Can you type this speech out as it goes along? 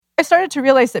I started to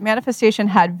realize that manifestation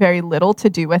had very little to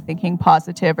do with thinking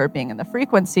positive or being in the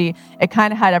frequency. It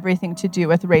kind of had everything to do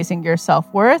with raising your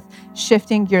self-worth,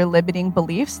 shifting your limiting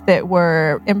beliefs that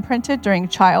were imprinted during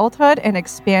childhood, and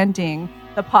expanding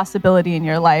the possibility in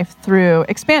your life through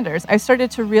expanders. I started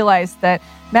to realize that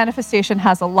manifestation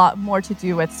has a lot more to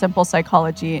do with simple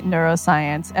psychology,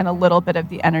 neuroscience, and a little bit of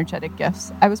the energetic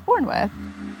gifts I was born with.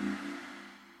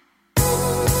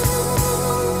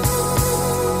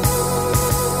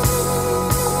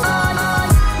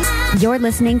 You're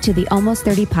listening to the Almost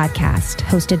 30 podcast,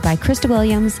 hosted by Krista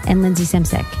Williams and Lindsay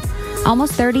Simsick.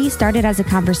 Almost 30 started as a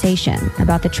conversation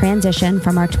about the transition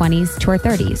from our 20s to our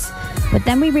 30s. But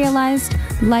then we realized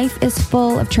life is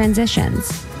full of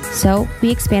transitions. So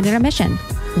we expanded our mission.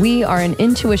 We are an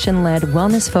intuition-led,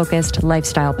 wellness-focused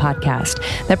lifestyle podcast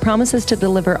that promises to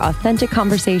deliver authentic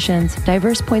conversations,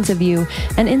 diverse points of view,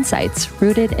 and insights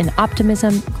rooted in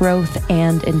optimism, growth,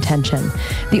 and intention.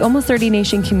 The Almost 30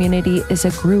 Nation community is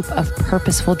a group of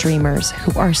purposeful dreamers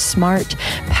who are smart,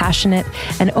 passionate,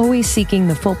 and always seeking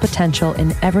the full potential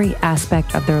in every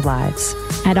aspect of their lives.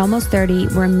 At Almost 30,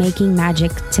 we're making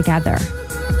magic together.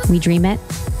 We dream it,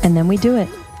 and then we do it.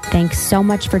 Thanks so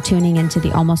much for tuning into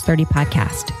the Almost 30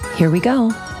 podcast. Here we go.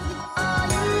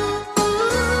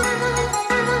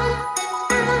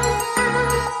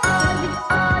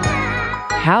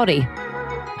 Howdy.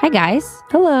 Hi, guys.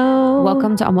 Hello.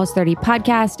 Welcome to Almost 30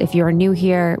 podcast. If you're new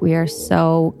here, we are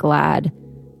so glad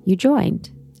you joined.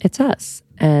 It's us.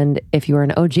 And if you are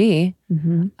an OG,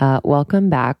 welcome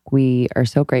back. We are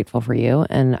so grateful for you.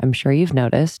 And I'm sure you've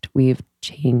noticed we've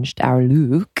changed our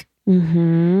look. We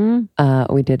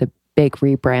did a big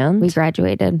rebrand. We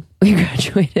graduated.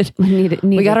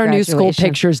 We got our new school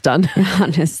pictures done.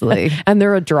 Honestly. And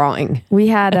they're a drawing. We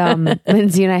had,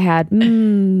 Lindsay and I had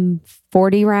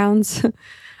 40 rounds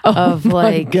of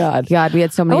God, we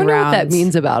had so many rounds. I wonder what that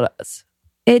means about us.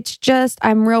 It's just,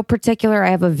 I'm real particular.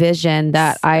 I have a vision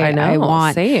that I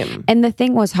want. Same. And the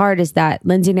thing was hard is that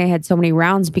Lindsay and I had so many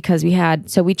rounds because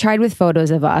we tried with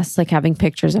photos of us, like having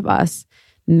pictures of us.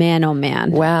 Man, oh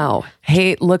man. Wow.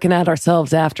 Hate looking at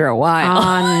ourselves after a while.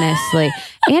 Honestly.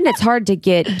 And it's hard to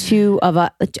get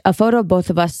a photo of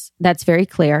both of us that's very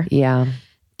clear. Yeah.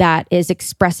 That is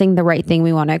expressing the right thing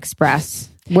we want to express.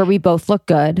 Where we both look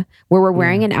good. Where we're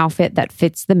wearing an outfit that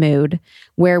fits the mood.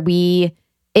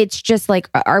 It's just like,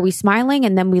 are we smiling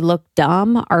and then we look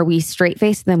dumb? Are we straight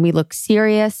faced and then we look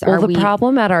serious? Well, the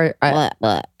problem at our,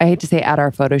 I hate to say at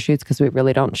our photo shoots because we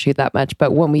really don't shoot that much,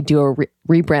 but when we do a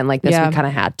rebrand like this, we kind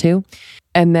of had to.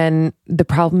 And then the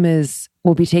problem is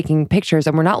we'll be taking pictures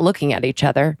and we're not looking at each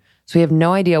other. So we have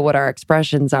no idea what our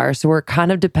expressions are. So we're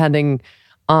kind of depending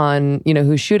on,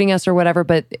 who's shooting us or whatever,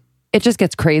 but it just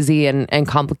gets crazy and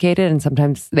complicated. And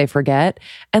sometimes they forget.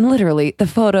 And literally the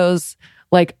photos,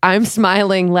 like I'm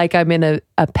smiling like I'm in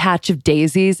a patch of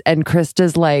daisies and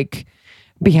Krista's like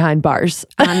behind bars.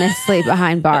 Honestly,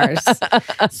 behind bars.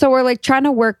 So we're like trying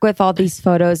to work with all these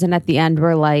photos. And at the end,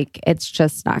 we're like, it's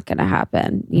just not going to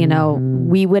happen.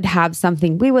 We would have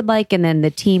something we would like. And then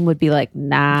the team would be like,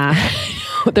 nah.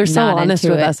 They're so honest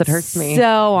with us. It hurts me.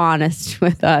 So honest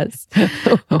with us.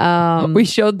 We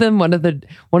showed them one of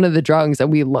the drawings and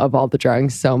we love all the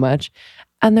drawings so much.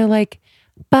 And they're like,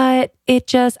 but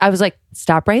I was like,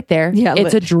 stop right there. Yeah,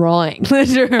 it's a drawing.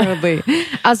 Literally.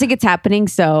 I was like, it's happening.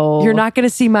 So you're not going to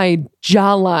see my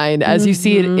jawline as you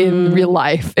see it in real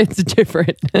life. It's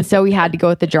different. So we had to go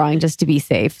with the drawing just to be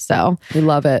safe. So we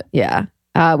love it. Yeah.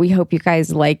 We hope you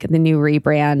guys like the new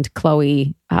rebrand.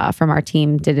 Chloe from our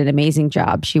team did an amazing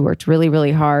job. She worked really,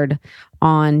 really hard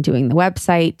on doing the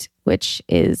website, which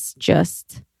is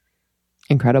just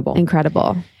incredible.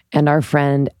 And our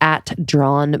friend at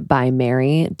Drawn by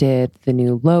Mary did the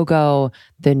new logo,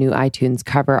 the new iTunes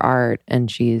cover art, and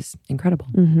she's incredible.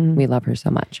 We love her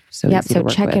so much. So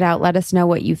check it out. Let us know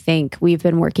what you think. We've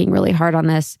been working really hard on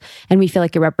this, and we feel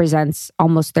like it represents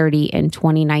Almost 30 in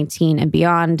 2019 and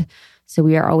beyond. So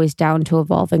we are always down to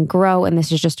evolve and grow. And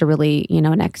this is just a really,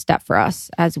 next step for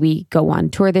us as we go on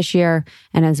tour this year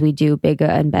and as we do bigger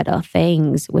and better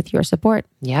things with your support.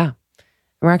 Yeah.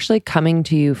 We're actually coming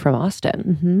to you from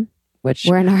Austin, which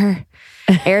we're in our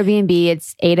Airbnb.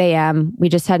 It's 8 a.m. We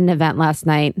just had an event last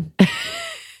night.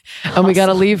 And we got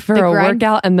to leave for a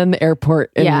workout and then the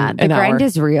airport in an hour. Grind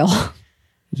is real.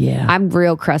 Yeah. I'm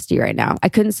real crusty right now. I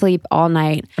couldn't sleep all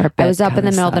night. I was up in the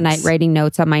middle of the night writing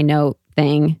notes on my note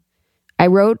thing. I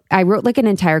wrote like an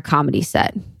entire comedy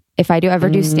set. If I do ever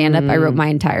do stand-up, I wrote my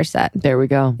entire set. There we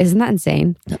go. Isn't that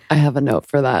insane? I have a note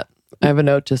for that. I have a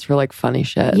note just for like funny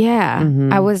shit. Yeah.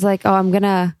 I was like,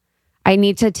 I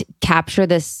need to capture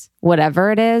this,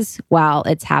 whatever it is, while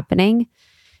it's happening.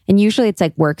 And usually it's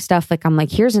like work stuff. Like I'm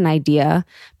like, here's an idea,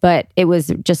 but it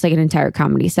was just like an entire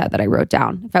comedy set that I wrote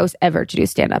down. If I was ever to do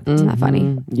stand-up, isn't that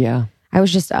funny? Yeah. I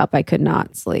was just up. I could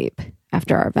not sleep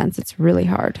after our events. It's really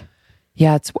hard.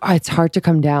 Yeah, it's hard to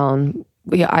come down.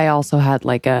 I also had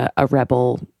like a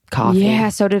Rebel coffee. Yeah,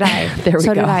 so did I. There we go.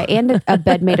 So did I. And a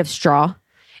bed made of straw.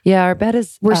 Yeah, our bed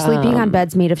is... We're sleeping on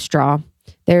beds made of straw.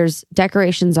 There's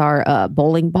decorations are a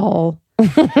bowling ball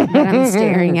that I'm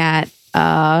staring at.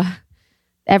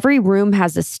 Every room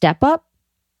has a step up.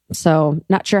 So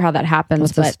not sure how that happens.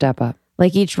 What's a step up?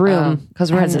 Like each room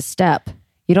has a step.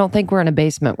 You don't think we're in a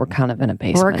basement. We're kind of in a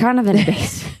basement. We're kind of in a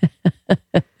basement.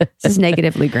 This is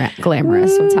negatively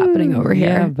glamorous what's happening over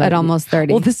here at almost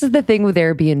 30. Well, this is the thing with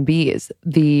Airbnbs.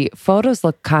 The photos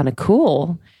look kind of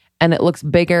cool. And it looks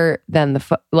bigger than the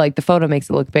photo makes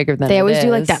it look bigger than they always it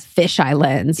do is. like that fisheye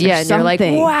lens. Yeah, and you're like,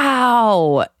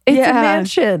 wow, it's a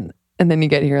mansion. And then you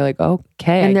get here like,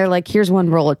 okay. And they're like, here's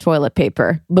one roll of toilet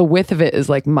paper. The width of it is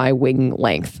like my wing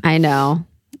length. I know.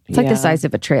 It's like the size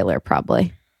of a trailer,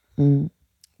 probably.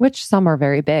 Which some are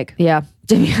very big. Yeah,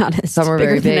 to be honest. Some are bigger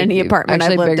very than big. any apartment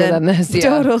Actually I've lived bigger in. than this. Yeah.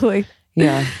 Totally.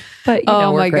 Yeah. But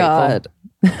oh we're my grateful. God.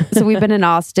 So we've been in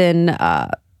Austin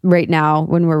right now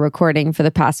when we're recording for the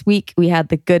past week. We had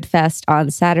the Good Fest on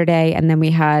Saturday, and then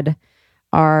we had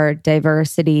our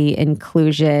diversity,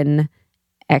 inclusion,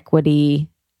 equity,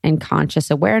 and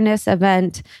conscious awareness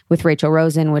event with Rachel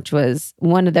Rosen, which was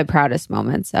one of the proudest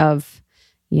moments of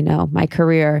my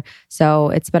career. So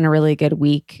it's been a really good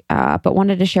week, but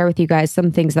wanted to share with you guys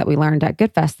some things that we learned at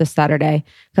Good Fest this Saturday,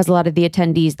 because a lot of the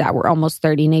attendees that were Almost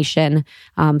 30 Nation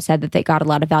said that they got a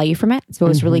lot of value from it. So it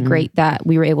was really great that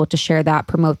we were able to share that,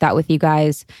 promote that with you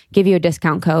guys, give you a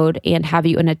discount code, and have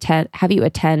you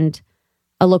attend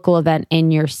a local event in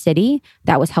your city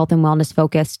that was health and wellness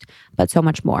focused, but so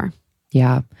much more.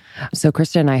 Yeah. So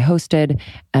Krista and I hosted,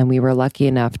 and we were lucky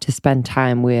enough to spend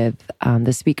time with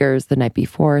the speakers the night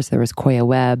before. So there was Koya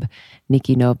Webb,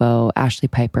 Nikki Novo, Ashley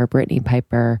Piper, Brittany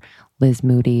Piper, Liz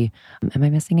Moody. Am I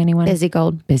missing anyone? Busy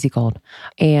Gold.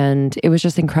 And it was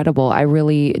just incredible.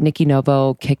 Nikki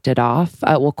Novo kicked it off.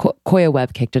 Koya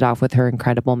Webb kicked it off with her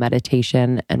incredible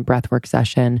meditation and breathwork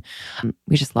session.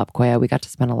 We just love Koya. We got to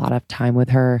spend a lot of time with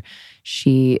her.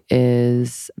 She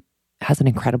has an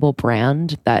incredible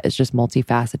brand that is just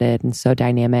multifaceted and so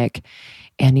dynamic.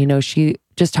 And, she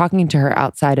just talking to her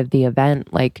outside of the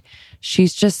event, like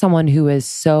she's just someone who is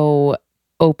so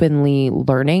openly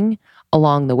learning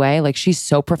along the way. Like she's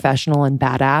so professional and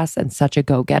badass and such a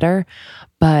go-getter.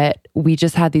 But we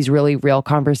just had these really real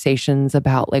conversations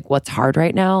about like what's hard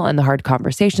right now and the hard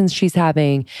conversations she's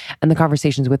having and the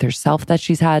conversations with herself that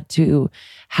she's had to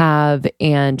have,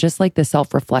 and just like the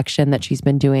self-reflection that she's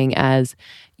been doing as,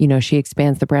 she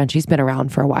expands the brand. She's been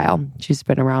around for a while. She's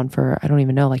been around for, I don't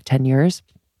even know, like 10 years.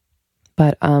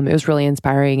 But it was really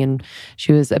inspiring, and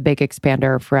she was a big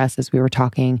expander for us as we were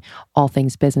talking all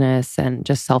things business and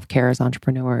just self-care as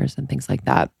entrepreneurs and things like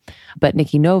that. But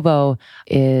Nikki Novo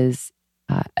is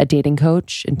a dating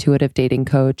coach, intuitive dating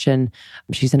coach, and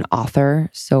she's an author.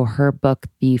 So her book,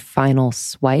 The Final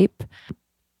Swipe,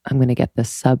 I'm going to get the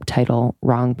subtitle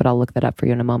wrong, but I'll look that up for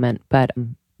you in a moment. But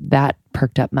that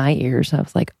perked up my ears. I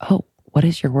was like, oh, what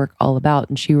is your work all about?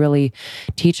 And she really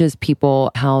teaches people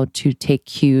how to take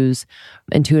cues,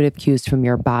 intuitive cues from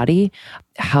your body,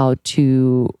 how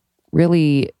to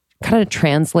really kind of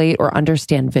translate or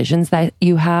understand visions that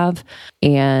you have,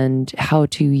 and how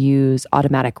to use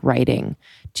automatic writing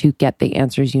to get the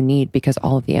answers you need, because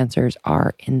all of the answers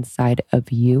are inside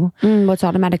of you. What's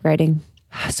automatic writing?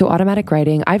 So automatic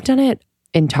writing, I've done it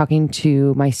in talking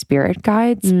to my spirit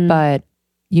guides, but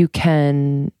you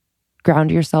can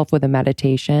ground yourself with a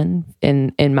meditation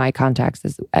in my context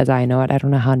as I know it. I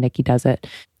don't know how Nikki does it.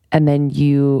 And then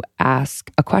you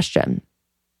ask a question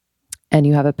and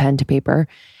you have a pen to paper,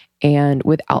 and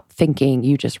without thinking,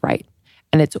 you just write.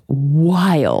 And it's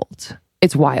wild.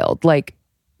 It's wild. Like,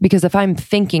 because if I'm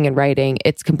thinking and writing,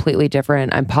 it's completely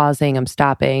different. I'm pausing, I'm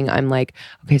stopping. I'm like,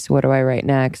 okay, so what do I write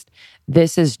next?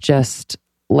 This is just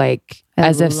like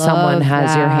as if someone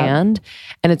has your hand,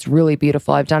 and it's really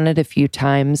beautiful. I've done it a few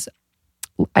times.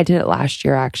 I did it last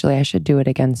year, actually. I should do it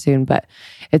again soon, but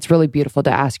it's really beautiful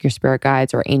to ask your spirit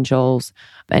guides or angels,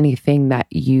 anything that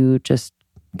you just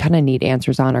kind of need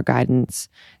answers on or guidance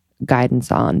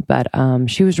on. But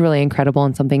she was really incredible,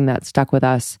 and something that stuck with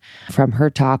us from her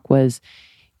talk was,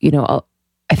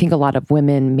 I think a lot of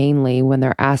women, mainly when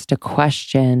they're asked a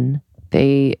question,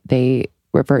 they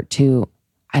revert to,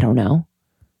 I don't know.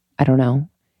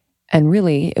 And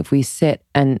really, if we sit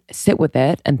with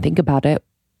it and think about it,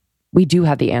 we do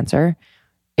have the answer.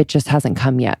 It just hasn't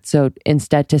come yet. So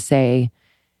instead to say,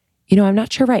 I'm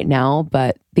not sure right now,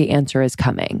 but the answer is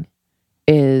coming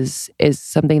is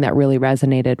something that really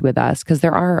resonated with us. Because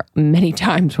there are many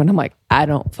times when I'm like, I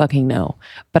don't fucking know.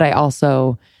 But I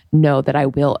also know that I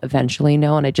will eventually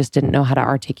know. And I just didn't know how to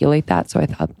articulate that. So I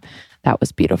thought that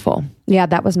was beautiful. Yeah,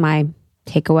 that was my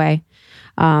takeaway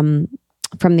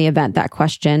from the event, that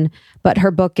question. But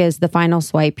her book is The Final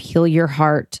Swipe, Heal Your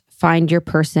Heart, Find Your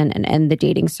Person, and End the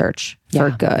Dating Search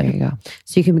for Good. There you go.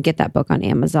 So you can get that book on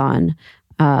Amazon.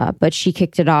 But she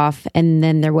kicked it off. And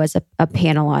then there was a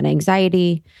panel on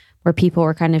anxiety where people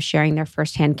were kind of sharing their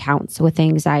firsthand counts with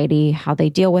anxiety, how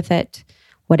they deal with it,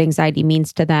 what anxiety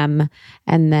means to them.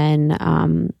 And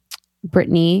then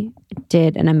Brittany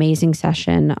did an amazing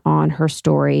session on her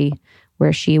story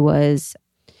where she was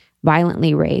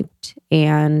violently raped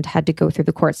and had to go through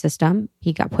the court system.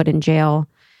 He got put in jail.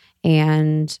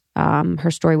 And her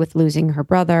story with losing her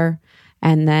brother,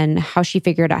 and then how she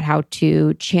figured out how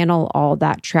to channel all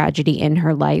that tragedy in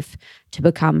her life to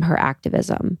become her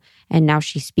activism. And now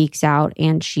she speaks out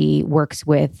and she works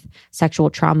with sexual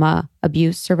trauma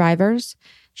abuse survivors.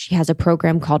 She has a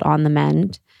program called On the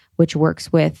Mend, which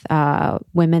works with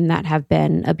women that have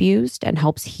been abused and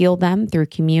helps heal them through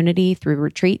community, through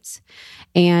retreats.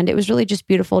 And it was really just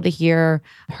beautiful to hear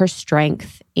her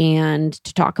strength and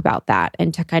to talk about that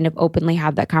and to kind of openly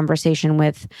have that conversation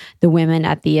with the women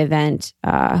at the event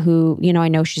who, I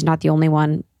know she's not the only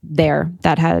one there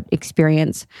that had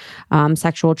experienced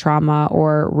sexual trauma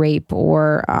or rape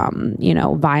or,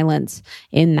 violence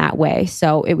in that way.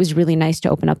 So it was really nice to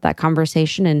open up that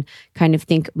conversation and kind of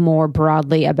think more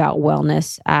broadly about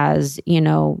wellness as,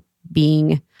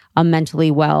 being a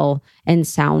mentally well and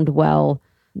sound well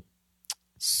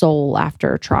soul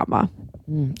after trauma.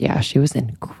 Yeah, she was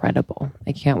incredible.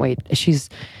 I can't wait. She's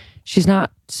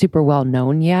not super well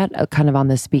known yet, kind of on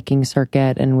the speaking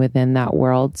circuit and within that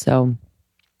world. So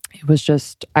it was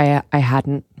just, I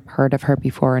hadn't heard of her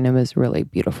before, and it was really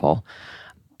beautiful.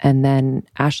 And then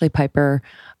Ashley Piper,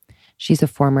 she's a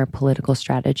former political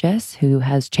strategist who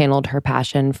has channeled her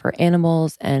passion for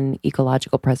animals and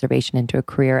ecological preservation into a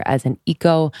career as an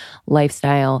eco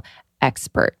lifestyle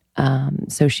expert.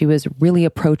 So she was really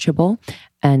approachable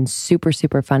and super,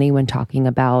 super funny when talking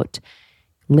about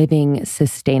living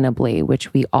sustainably,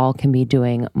 which we all can be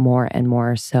doing more and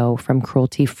more. So from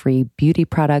cruelty-free beauty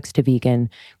products to vegan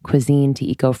cuisine to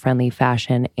eco-friendly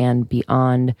fashion and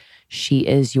beyond, she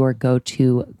is your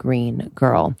go-to green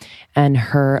girl. And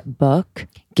her book,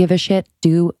 Give a Shit,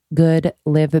 Do Good,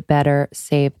 Live Better,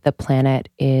 Save the Planet,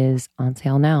 is on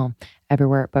sale now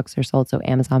everywhere books are sold. So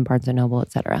Amazon, Barnes & Noble,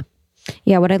 etc.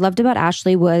 Yeah, what I loved about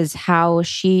Ashley was how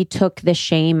she took the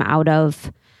shame out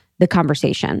of the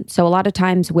conversation. So a lot of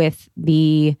times with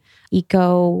the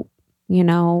eco,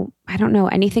 I don't know,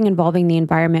 anything involving the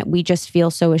environment, we just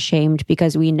feel so ashamed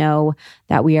because we know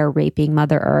that we are raping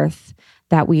Mother Earth,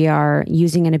 that we are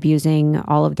using and abusing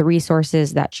all of the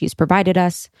resources that she's provided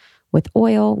us with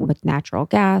oil, with natural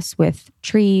gas, with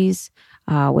trees,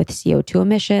 with CO2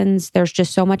 emissions. There's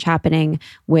just so much happening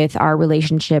with our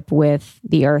relationship with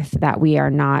the earth that we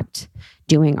are not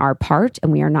doing our part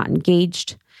and we are not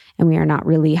engaged and we are not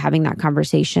really having that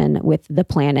conversation with the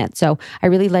planet. So I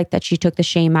really like that she took the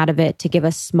shame out of it to give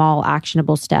us small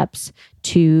actionable steps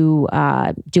to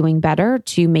doing better,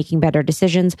 to making better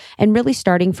decisions, and really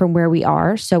starting from where we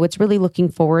are. So it's really looking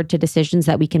forward to decisions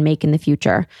that we can make in the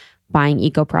future, buying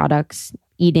eco products,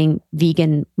 eating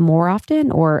vegan more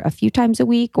often or a few times a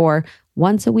week or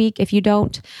once a week if you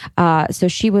don't. So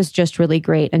she was just really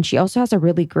great. And she also has a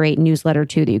really great newsletter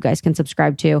too that you guys can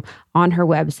subscribe to on her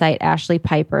website,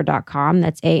 ashleypiper.com.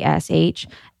 That's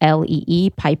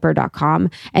ASHLEE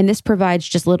Piper.com. And this provides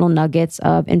just little nuggets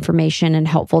of information and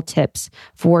helpful tips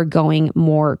for going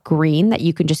more green that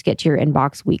you can just get to your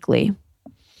inbox weekly.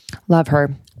 Love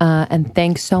her. And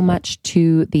thanks so much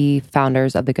to the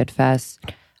founders of the Good Fest,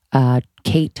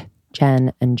 Kate,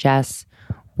 Jen, and Jess.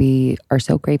 We are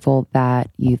so grateful that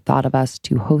you thought of us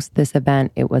to host this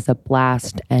event. It was a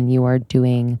blast, and you are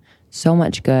doing so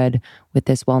much good with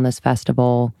this wellness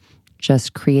festival,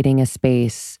 just creating a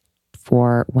space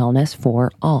for wellness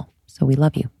for all. So we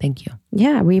love you. Thank you.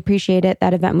 Yeah, we appreciate it.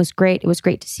 That event was great. It was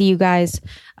great to see you guys.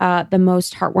 The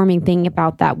most heartwarming thing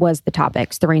about that was the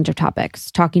topics, the range of topics,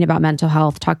 talking about mental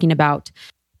health, talking about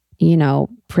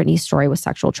Brittany's story with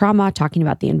sexual trauma, talking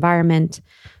about the environment,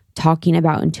 talking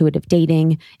about intuitive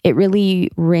dating. It really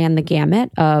ran the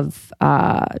gamut of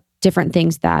different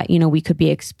things that, we could be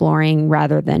exploring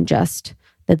rather than just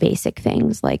the basic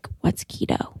things like what's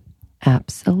keto.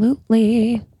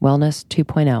 Absolutely. Wellness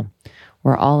 2.0.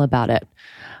 We're all about it.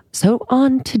 So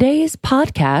on today's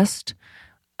podcast,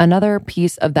 another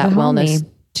piece of that Wellness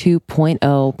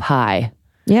 2.0 pie.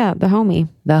 Yeah, the homie.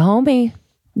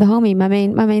 My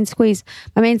main squeeze.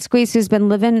 My main squeeze who's been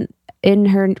living in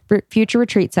her future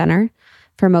retreat center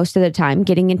for most of the time,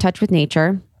 getting in touch with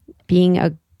nature, being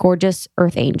a gorgeous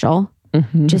earth angel,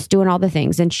 just doing all the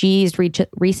things. And she's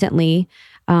recently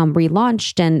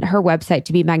relaunched, and her website,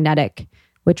 To Be Magnetic,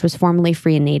 which was formerly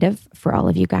Free and Native for all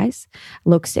of you guys,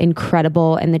 looks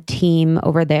incredible. And the team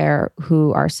over there,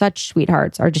 who are such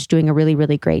sweethearts, are just doing a really,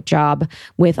 really great job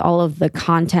with all of the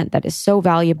content that is so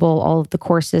valuable, all of the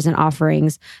courses and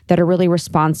offerings that are really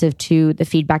responsive to the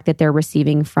feedback that they're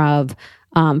receiving from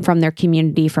their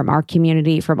community, from our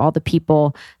community, from all the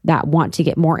people that want to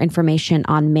get more information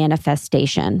on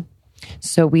manifestation.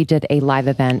 So we did a live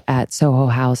event at Soho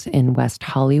House in West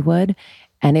Hollywood,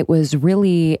 and it was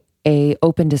really a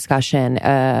open discussion,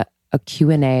 a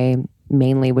Q&A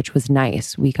mainly, which was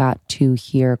nice. We got to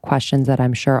hear questions that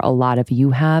I'm sure a lot of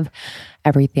you have,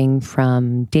 everything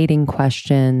from dating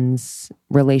questions,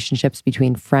 relationships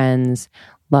between friends,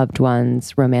 loved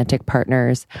ones, romantic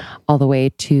partners, all the way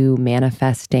to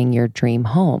manifesting your dream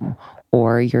home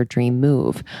or your dream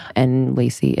move. And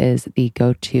Lacey is the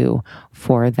go-to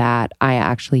for that. I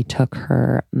actually took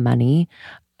her money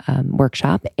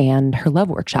workshop and her love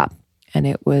workshop, and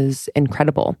it was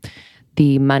incredible.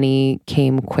 The money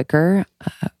came quicker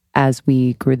as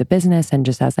we grew the business, and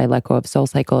just as I let go of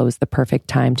SoulCycle, it was the perfect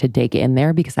time to dig in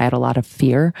there because I had a lot of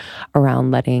fear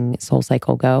around letting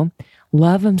SoulCycle go.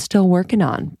 Love I'm still working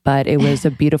on, but it was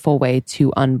a beautiful way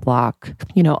to unblock,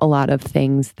 a lot of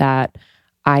things that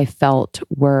I felt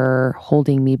were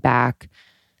holding me back,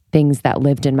 things that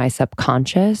lived in my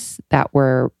subconscious that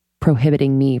were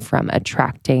prohibiting me from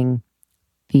attracting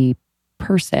the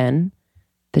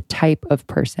type of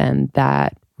person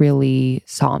that really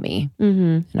saw me,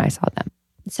 and I saw them.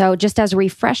 So just as a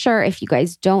refresher, if you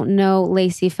guys don't know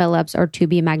Lacey Phillips or To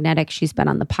Be Magnetic, she's been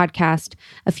on the podcast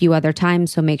a few other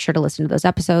times, so make sure to listen to those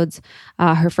episodes.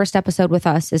 Her first episode with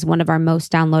us is one of our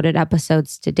most downloaded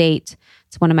episodes to date.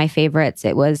 It's one of my favorites.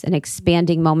 It was an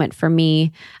expanding moment for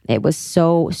me. It was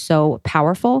so, so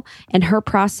powerful. And her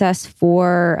process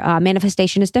for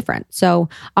manifestation is different. So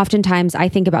oftentimes I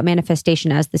think about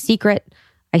manifestation as the secret.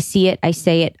 I see it, I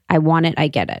say it, I want it, I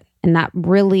get it. And that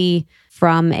really,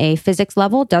 from a physics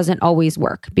level, doesn't always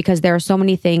work because there are so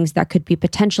many things that could be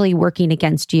potentially working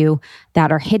against you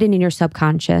that are hidden in your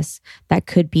subconscious, that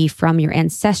could be from your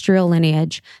ancestral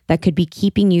lineage, that could be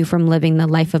keeping you from living the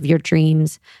life of your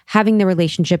dreams, having the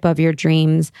relationship of your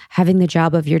dreams, having the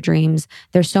job of your dreams.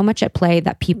 There's so much at play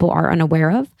that people are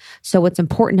unaware of. So what's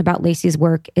important about Lacey's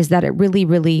work is that it really,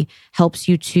 really helps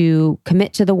you to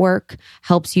commit to the work,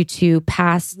 helps you to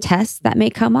pass tests that may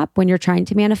come up when you're trying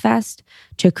to manifest,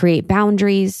 to create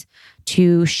boundaries,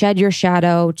 to shed your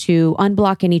shadow, to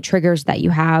unblock any triggers that you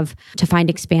have, to find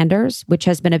expanders, which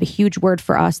has been a huge word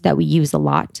for us that we use a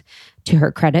lot, to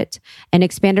her credit. And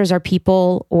expanders are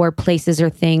people or places or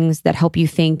things that help you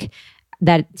think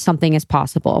that something is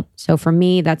possible. So for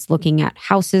me, that's looking at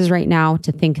houses right now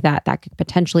to think that that could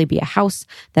potentially be a house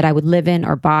that I would live in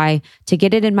or buy, to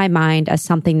get it in my mind as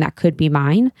something that could be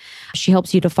mine. She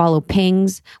helps you to follow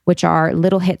pings, which are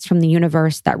little hits from the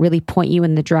universe that really point you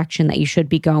in the direction that you should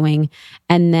be going.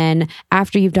 And then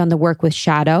after you've done the work with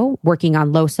shadow, working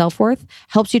on low self-worth,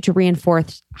 helps you to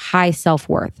reinforce high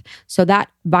self-worth. So that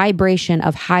vibration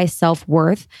of high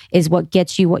self-worth is what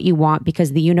gets you what you want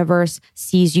because the universe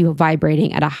sees you vibrating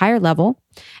at a higher level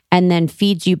and then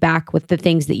feeds you back with the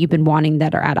things that you've been wanting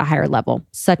that are at a higher level,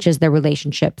 such as the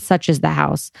relationship, such as the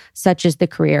house, such as the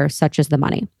career, such as the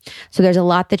money. So there's a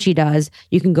lot that she does.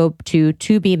 You can go to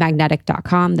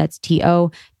tobemagnetic.com. That's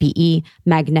TOBE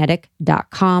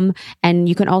magnetic.com. And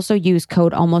you can also use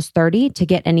code almost30 to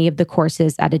get any of the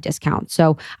courses at a discount.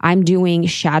 So I'm doing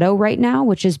shadow right now,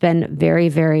 which has been very,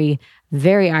 very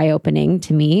eye-opening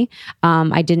to me.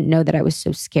 I didn't know that I was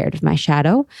so scared of my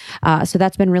shadow. So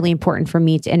that's been really important for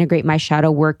me to integrate my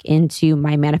shadow work into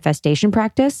my manifestation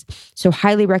practice. So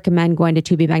highly recommend going to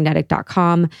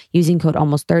tobemagnetic.com, using code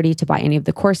almost30 to buy any of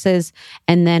the courses,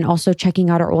 and then also checking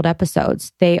out our old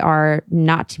episodes. They are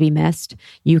not to be missed.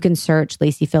 You can search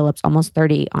Lacey Phillips Almost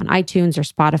 30 on iTunes or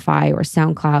Spotify or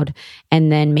SoundCloud,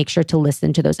 and then make sure to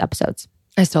listen to those episodes.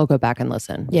 I still go back and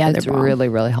listen. Yeah, it's really,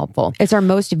 really helpful. It's our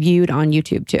most viewed on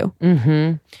YouTube too.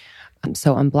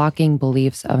 So unblocking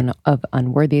beliefs of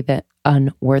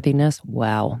unworthiness.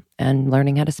 Wow. And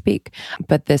learning how to speak.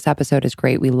 But this episode is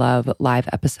great. We love live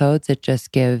episodes. It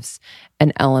just gives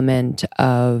an element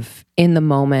of in the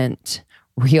moment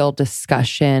real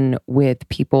discussion with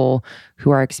people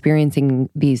who are experiencing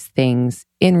these things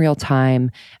in real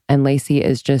time. And Lacey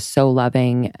is just so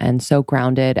loving and so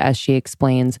grounded as she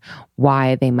explains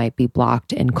why they might be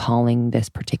blocked in calling this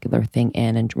particular thing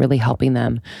in and really helping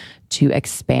them to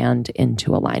expand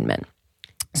into alignment.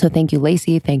 So thank you,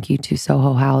 Lacey. Thank you to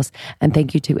Soho House. And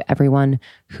thank you to everyone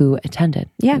who attended.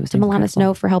 Yeah, to Milana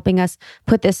Snow for helping us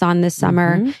put this on this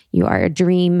summer. You are a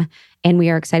dream, and we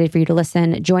are excited for you to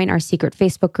listen. Join our secret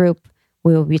Facebook group.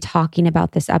 We will be talking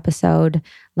about this episode.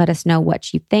 Let us know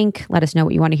what you think. Let us know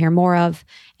what you want to hear more of.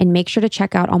 And make sure to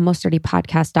check out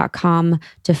almost30podcast.com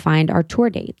to find our tour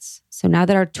dates. So now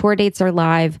that our tour dates are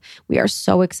live, we are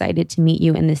so excited to meet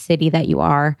you in the city that you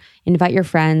are. Invite your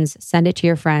friends, send it to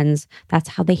your friends. That's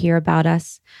how they hear about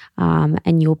us.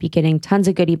 And you'll be getting tons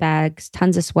of goodie bags,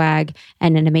 tons of swag,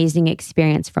 and an amazing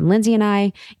experience from Lindsay and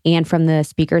I, and from the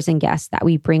speakers and guests that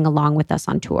we bring along with us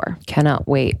on tour. Cannot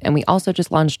wait. And we also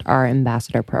just launched our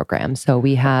ambassador program. So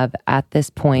we have at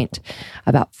this point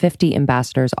about 50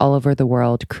 ambassadors all over the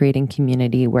world creating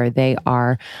community where they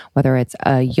are, whether it's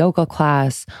a yoga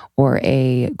class or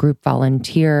a group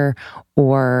volunteer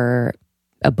or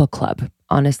a book club.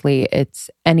 Honestly, it's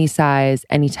any size,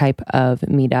 any type of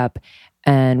meetup,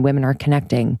 and women are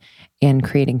connecting and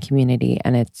creating community,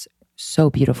 and it's so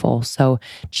beautiful. So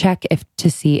check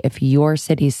to see if your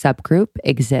city's subgroup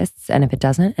exists, and if it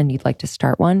doesn't and you'd like to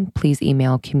start one, please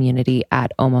email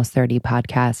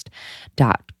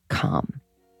community@almost30podcast.com.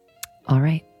 All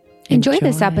right. Enjoy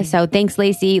this episode. Thanks,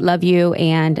 Lacey. Love you.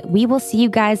 And we will see you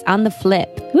guys on the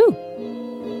flip. Woo!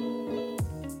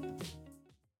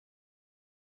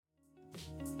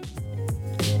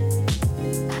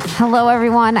 Hello,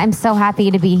 everyone. I'm so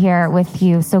happy to be here with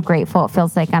you. So grateful. It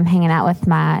feels like I'm hanging out with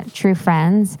my true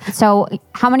friends. So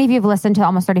how many of you have listened to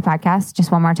Almost 30 Podcasts?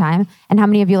 Just one more time. And how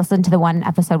many of you listened to the one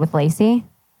episode with Lacey?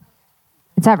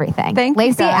 It's everything.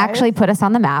 Lacey actually put us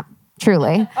on the map.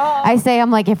 Truly. I say, I'm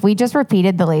like, if we just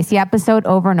repeated the Lacey episode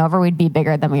over and over, we'd be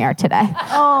bigger than we are today.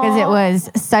 Because it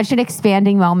was such an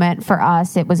expanding moment for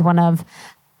us. It was one of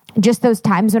just those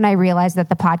times when I realized that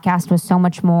the podcast was so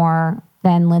much more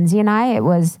than Lindsay and I. It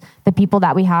was the people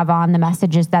that we have on, the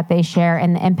messages that they share,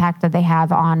 and the impact that they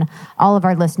have on all of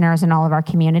our listeners and all of our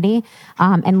community.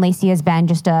 And Lacey has been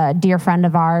just a dear friend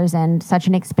of ours and such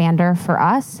an expander for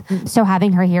us. So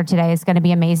having her here today is going to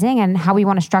be amazing. And how we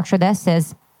want to structure this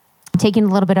is taking a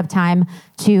little bit of time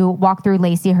to walk through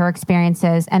Lacey, her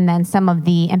experiences, and then some of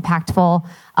the impactful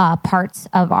parts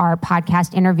of our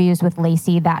podcast interviews with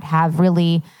Lacey that have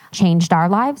really changed our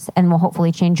lives and will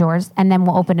hopefully change yours. And then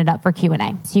we'll open it up for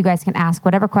Q&A. So you guys can ask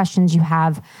whatever questions you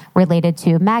have related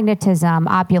to magnetism,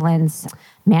 opulence,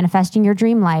 manifesting your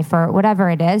dream life, or whatever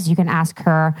it is. You can ask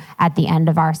her at the end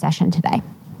of our session today.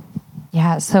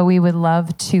 Yeah, so we would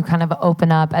love to kind of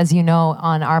open up, as you know,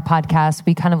 on our podcast,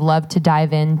 we kind of love to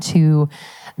dive into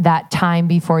that time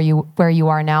before you, where you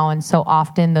are now. And so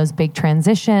often those big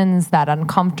transitions, that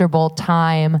uncomfortable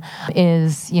time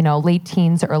is, you know, late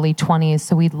teens, early 20s.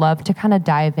 So we'd love to kind of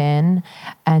dive in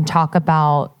and talk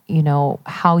about, you know,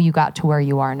 how you got to where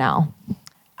you are now.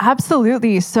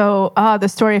 Absolutely. So the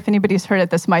story, if anybody's heard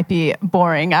it, this might be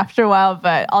boring after a while,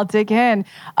 but I'll dig in.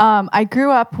 I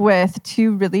grew up with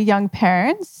two really young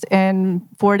parents in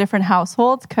 4 different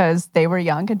households because they were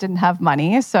young and didn't have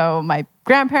money. So my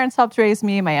grandparents helped raise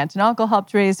me. My aunt and uncle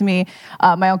helped raise me.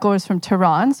 My uncle was from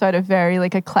Tehran, so I had a very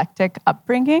eclectic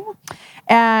upbringing.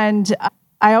 And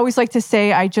I always like to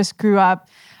say I just grew up.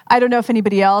 I don't know if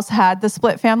anybody else had the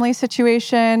split family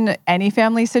situation, any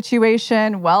family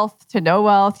situation, wealth to no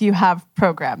wealth, you have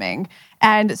programming.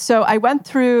 And so I went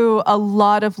through a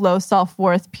lot of low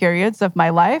self-worth periods of my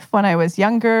life when I was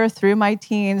younger, through my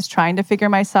teens, trying to figure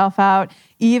myself out.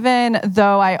 Even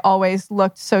though I always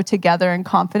looked so together and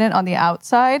confident on the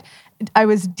outside, I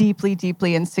was deeply,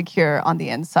 deeply insecure on the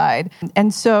inside.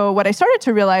 And so what I started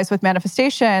to realize with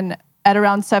manifestation, at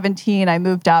around 17, I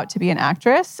moved out to be an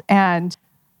actress. And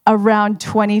around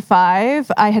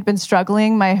 25, I had been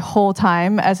struggling my whole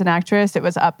time as an actress. It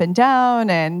was up and down,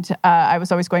 and I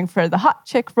was always going for the hot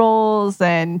chick roles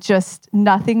and just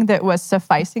nothing that was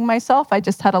sufficing myself. I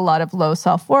just had a lot of low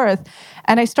self-worth.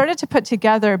 And I started to put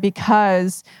together,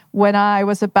 because when I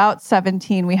was about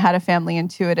 17, we had a family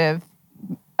intuitive.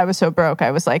 I was so broke.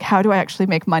 I was like, how do I actually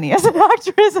make money as an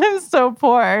actress? I'm so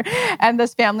poor. And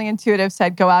this family intuitive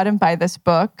said, go out and buy this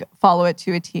book, follow it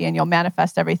to a T, and you'll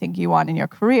manifest everything you want in your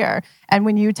career. And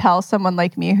when you tell someone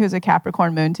like me, who's a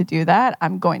Capricorn moon, to do that,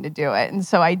 I'm going to do it. And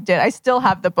so I did. I still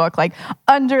have the book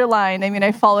underlined. I mean,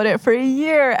 I followed it for a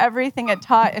year, everything it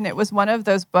taught. And it was one of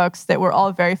those books that we're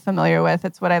all very familiar with.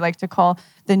 It's what I like to call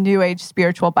the the new age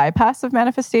spiritual bypass of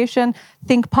manifestation.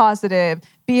 Think positive,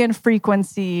 be in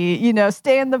frequency,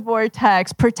 stay in the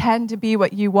vortex, pretend to be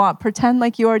what you want, pretend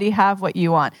like you already have what you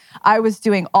want. I was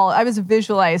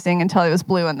visualizing until I was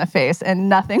blue in the face and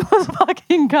nothing was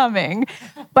fucking coming,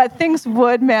 but things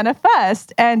would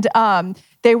manifest. And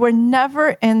they were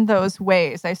never in those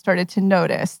ways. I started to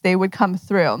notice they would come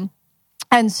through.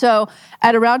 And so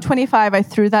at around 25, I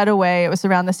threw that away. It was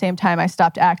around the same time I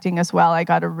stopped acting as well. I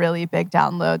got a really big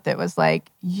download that was like,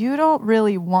 you don't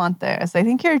really want this. I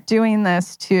think you're doing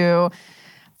this to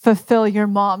fulfill your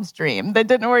mom's dream that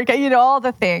didn't work, all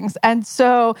the things. And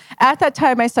so at that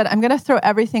time I said, I'm going to throw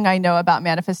everything I know about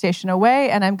manifestation away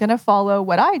and I'm going to follow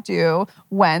what I do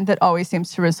that always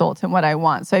seems to result in what I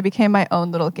want. So I became my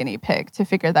own little guinea pig to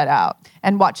figure that out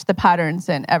and watch the patterns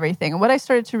and everything. And what I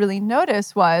started to really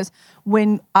notice was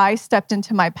when I stepped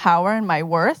into my power and my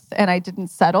worth and I didn't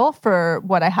settle for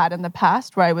what I had in the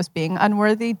past where I was being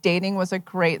unworthy, dating was a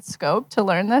great scope to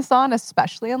learn this on,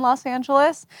 especially in Los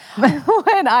Angeles.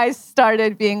 When I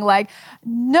started being like,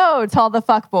 no to all the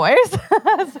fuck boys,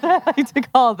 that's what I like to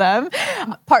call them,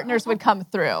 partners would come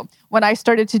through. When I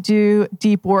started to do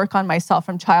deep work on myself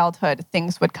from childhood,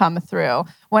 things would come through.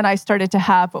 When I started to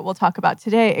have what we'll talk about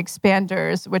today,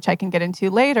 expanders, which I can get into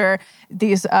later,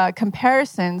 these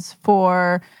comparisons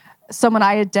for someone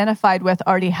I identified with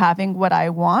already having what I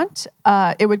want,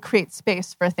 it would create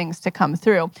space for things to come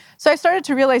through. So I started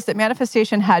to realize that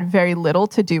manifestation had very little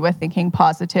to do with thinking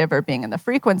positive or being in the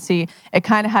frequency. It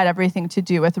kind of had everything to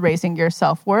do with raising your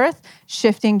self-worth,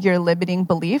 shifting your limiting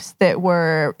beliefs that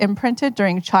were imprinted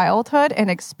during childhood, and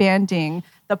expanding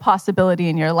the possibility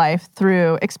in your life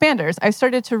through expanders. I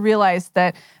started to realize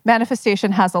that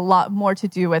manifestation has a lot more to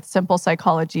do with simple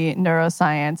psychology,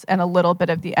 neuroscience, and a little bit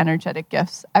of the energetic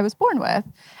gifts I was born with.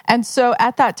 And so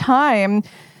at that time,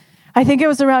 I think it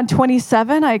was around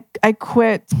 27, I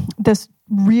quit this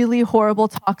really horrible,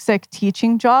 toxic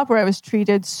teaching job where I was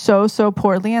treated so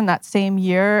poorly. In that same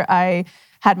year, I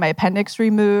had my appendix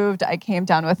removed. I came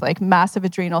down with massive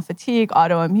adrenal fatigue,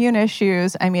 autoimmune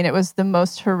issues. I mean, it was the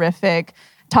most horrific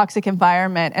toxic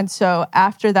environment. And so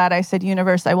after that, I said,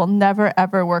 universe, I will never,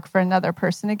 ever work for another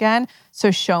person again. So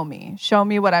show me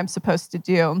what I'm supposed to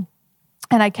do.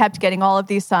 And I kept getting all of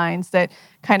these signs that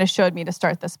kind of showed me to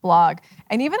start this blog.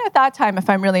 And even at that time, if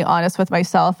I'm really honest with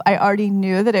myself, I already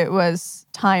knew that it was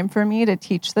time for me to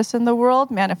teach this in the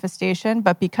world, manifestation.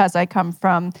 But because I come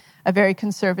from a very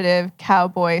conservative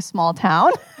cowboy small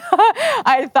town,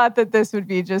 I thought that this would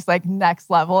be just next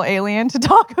level alien to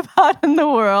talk about in the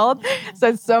world. So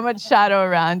it's so much shadow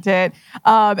around it.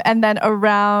 And then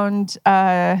around,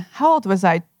 how old was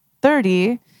I?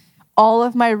 30. All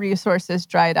of my resources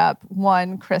dried up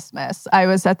one Christmas. I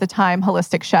was at the time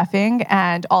holistic chefing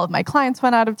and all of my clients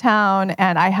went out of town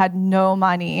and I had no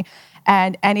money.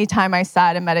 And anytime I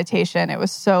sat in meditation, it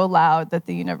was so loud that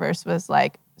the universe was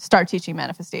like, start teaching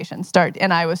manifestation, start.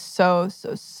 And I was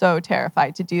so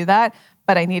terrified to do that,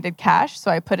 but I needed cash. So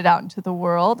I put it out into the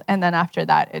world. And then after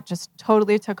that, it just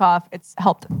totally took off. It's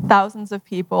helped thousands of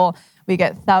people. We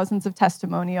get thousands of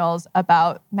testimonials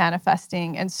about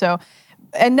manifesting.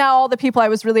 And now all the people I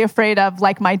was really afraid of,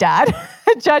 like my dad,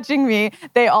 judging me,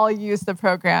 they all use the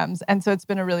programs. And so it's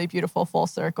been a really beautiful full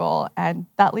circle. And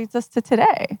that leads us to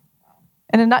today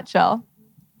in a nutshell.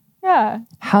 Yeah.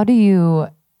 How do you,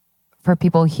 for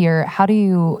people here, how do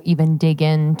you even dig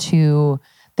into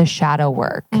the shadow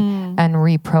work and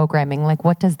reprogramming? Like,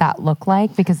 what does that look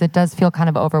like? Because it does feel kind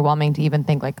of overwhelming to even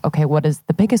think okay, what is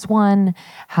the biggest one?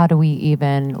 How do we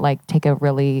even take a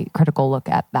really critical look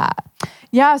at that?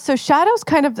 Yeah, so shadows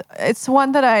it's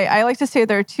one that I like to say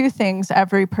there are two things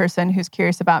every person who's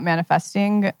curious about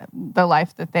manifesting the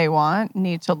life that they want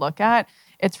need to look at.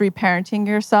 It's reparenting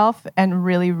yourself and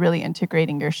really, really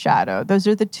integrating your shadow. Those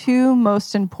are the two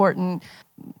most important,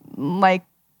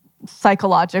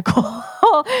 psychological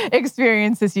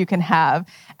experiences you can have.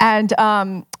 And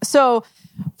so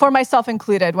for myself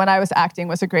included, when I was acting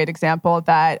was a great example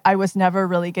that I was never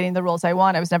really getting the roles I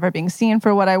want. I was never being seen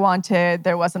for what I wanted.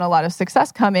 There wasn't a lot of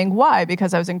success coming. Why?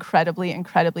 Because I was incredibly,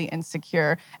 incredibly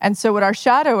insecure. And so what our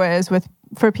shadow is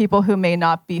for people who may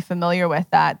not be familiar with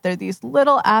that, they're these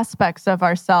little aspects of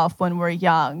ourself when we're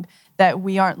young that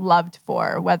we aren't loved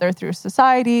for, whether through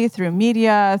society, through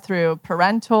media, through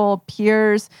parental,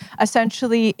 peers.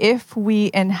 Essentially, if we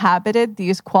inhabited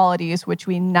these qualities, which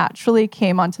we naturally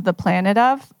came onto the planet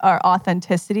of, our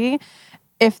authenticity,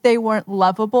 if they weren't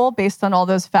lovable based on all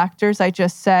those factors I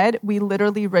just said, we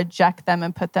literally reject them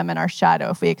and put them in our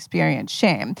shadow if we experience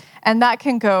shame. And that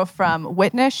can go from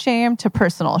witness shame to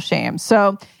personal shame.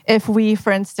 So if we,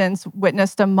 for instance,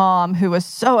 witnessed a mom who was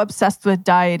so obsessed with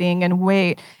dieting and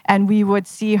weight, and we would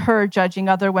see her judging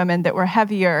other women that were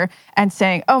heavier and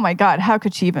saying, oh my God, how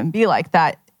could she even be like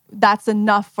that? That's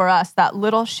enough for us, that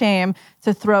little shame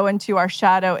to throw into our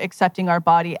shadow, accepting our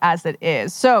body as it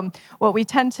is. So what we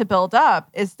tend to build up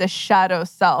is this shadow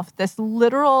self, this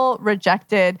literal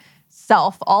rejected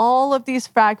self, all of these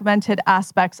fragmented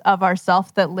aspects of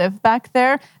ourself that live back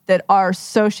there that are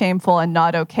so shameful and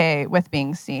not okay with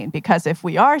being seen. Because if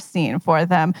we are seen for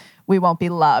them, we won't be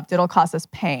loved. It'll cause us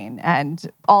pain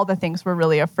and all the things we're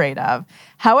really afraid of.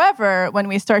 However, when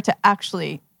we start to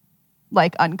actually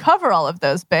uncover all of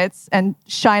those bits and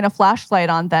shine a flashlight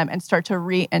on them and start to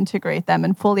reintegrate them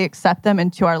and fully accept them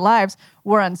into our lives,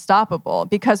 we're unstoppable.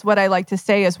 Because what I like to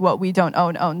say is what we don't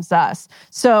own owns us.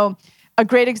 So a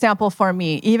great example for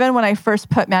me, even when I first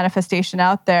put manifestation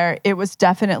out there, it was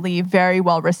definitely very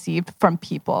well received from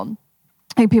people.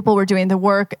 I think people were doing the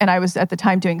work, and I was at the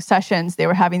time doing sessions. They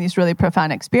were having these really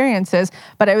profound experiences,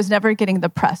 but I was never getting the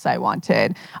press I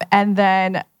wanted. And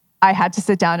then I had to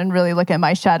sit down and really look at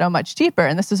my shadow much deeper.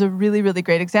 And this is a really, really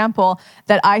great example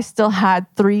that I still had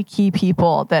 3 key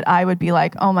people that I would be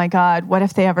like, oh my God, what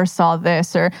if they ever saw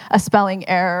this, or a spelling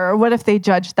error, or what if they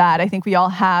judged that? I think we all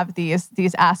have these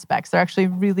aspects. They're actually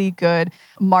really good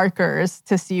markers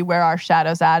to see where our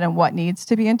shadow's at and what needs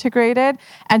to be integrated.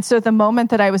 And so the moment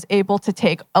that I was able to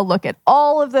take a look at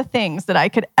all of the things that I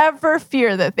could ever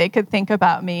fear that they could think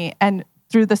about me, and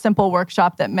through the simple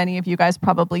workshop that many of you guys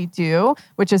probably do,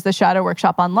 which is the Shadow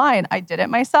Workshop online, I did it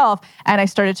myself. And I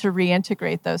started to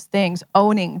reintegrate those things,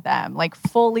 owning them,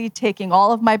 fully taking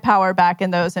all of my power back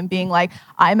in those and being like,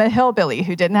 I'm a hillbilly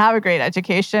who didn't have a great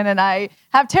education and I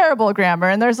have terrible grammar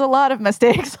and there's a lot of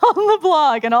mistakes on the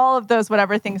blog and all of those,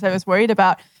 whatever things I was worried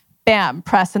about. Bam,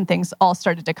 press and things all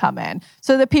started to come in.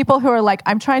 So the people who are like,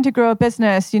 I'm trying to grow a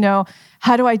business,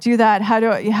 how do I do that? How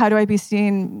do I be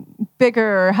seen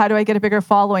bigger? Or how do I get a bigger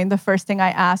following? The first thing I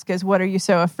ask is, what are you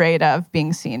so afraid of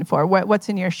being seen for? What's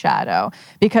in your shadow?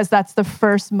 Because that's the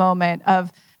first moment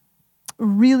of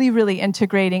really, really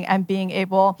integrating and being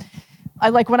able.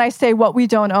 When I say what we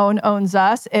don't own owns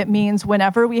us, it means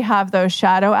whenever we have those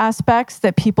shadow aspects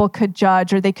that people could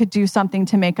judge or they could do something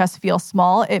to make us feel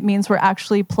small, it means we're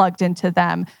actually plugged into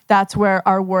them. That's where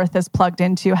our worth is plugged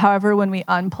into. However, when we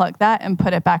unplug that and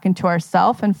put it back into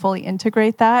ourself and fully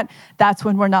integrate that, that's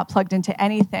when we're not plugged into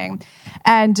anything.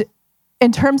 And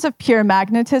in terms of pure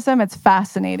magnetism, it's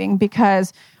fascinating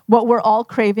because what we're all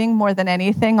craving more than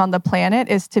anything on the planet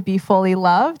is to be fully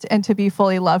loved and to be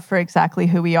fully loved for exactly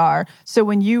who we are. So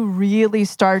when you really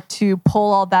start to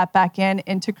pull all that back in,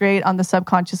 integrate on the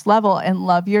subconscious level and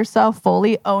love yourself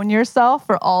fully, own yourself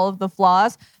for all of the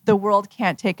flaws, the world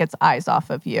can't take its eyes off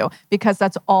of you because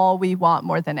that's all we want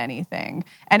more than anything.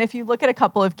 And if you look at a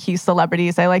couple of key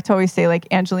celebrities, I like to always say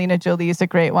Angelina Jolie is a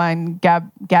great one.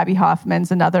 Gabby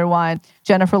Hoffman's another one.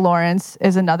 Jennifer Lawrence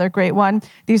is another great one.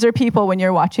 These are people, when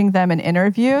you're watching them in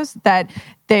interviews, that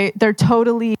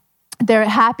they're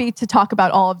happy to talk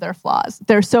about all of their flaws.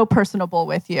 They're so personable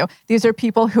with you. These are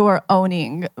people who are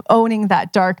owning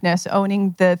that darkness,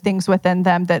 owning the things within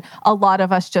them that a lot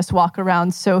of us just walk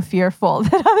around so fearful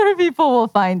that other people will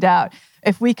find out.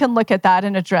 If we can look at that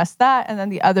and address that, and then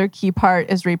the other key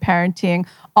part is reparenting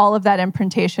all of that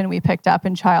imprintation we picked up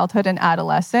in childhood and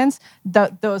adolescence,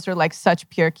 those are such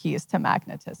pure keys to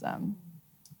magnetism.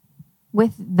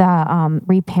 With the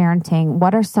reparenting,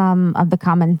 what are some of the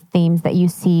common themes that you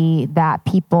see that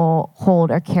people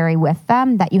hold or carry with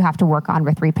them that you have to work on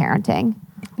with reparenting?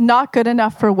 Not good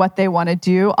enough for what they want to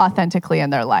do authentically in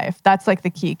their life. That's the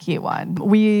key one.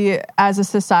 We as a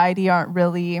society aren't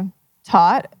really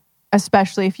taught,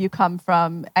 especially if you come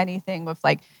from anything with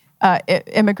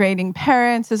immigrating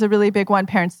parents is a really big one.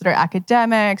 Parents that are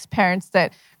academics, parents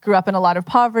that grew up in a lot of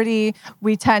poverty.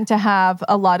 We tend to have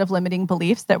a lot of limiting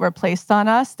beliefs that were placed on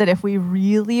us that if we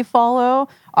really follow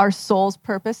our soul's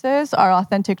purposes, our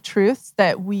authentic truths,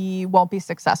 that we won't be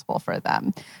successful for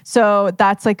them. So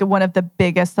that's one of the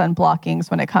biggest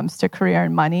unblockings when it comes to career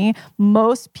and money.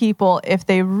 Most people, if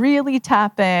they really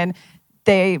tap in,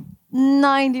 they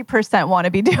 90% want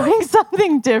to be doing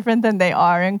something different than they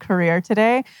are in career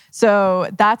today. So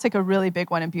that's a really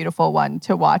big one and beautiful one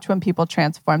to watch when people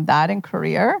transform that in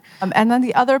career. And then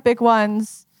the other big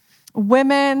ones,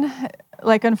 women,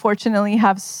 unfortunately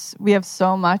we have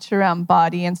so much around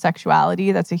body and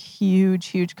sexuality. That's a huge,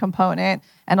 huge component,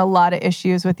 and a lot of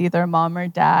issues with either mom or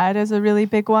dad is a really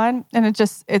big one. And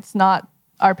it's not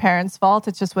our parents' fault.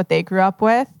 It's just what they grew up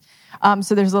with.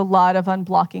 So there's a lot of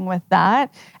unblocking with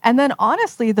that. And then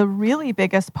honestly, the really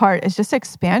biggest part is just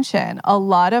expansion. A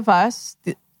lot of us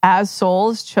as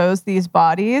souls chose these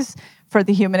bodies for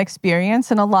the human experience.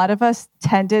 And a lot of us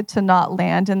tended to not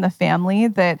land in the family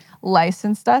that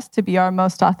licensed us to be our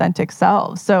most authentic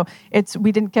selves. So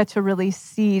we didn't get to really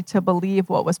see, to believe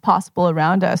what was possible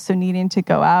around us. So needing to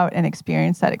go out and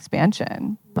experience that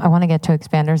expansion. I want to get to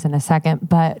expanders in a second,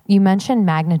 but you mentioned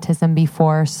magnetism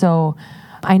before. So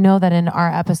I know that in our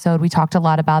episode, we talked a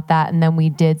lot about that, and then we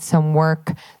did some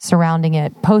work surrounding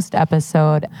it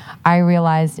post-episode. I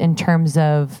realized in terms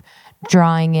of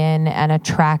drawing in and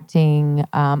attracting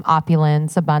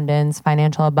opulence, abundance,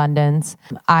 financial abundance,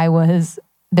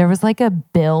 there was like a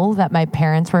bill that my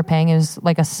parents were paying. It was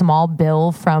like a small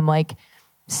bill from like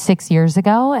 6 years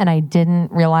ago, and I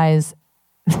didn't realize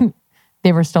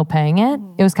they were still paying it.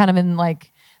 It was kind of in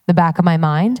like the back of my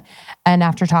mind. And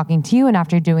after talking to you and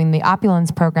after doing the opulence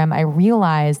program, I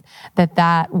realized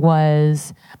that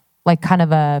was like kind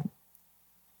of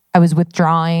I was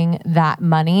withdrawing that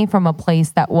money from a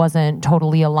place that wasn't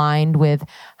totally aligned with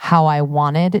how I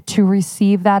wanted to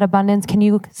receive that abundance. Can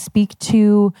you speak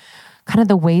to kind of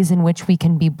the ways in which we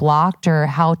can be blocked or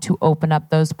how to open up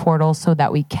those portals so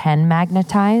that we can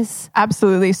magnetize?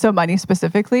 Absolutely. So money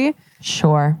specifically?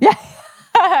 Sure. Yeah.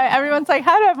 Everyone's like,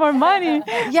 how to have more money?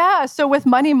 Yeah. So with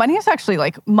money is actually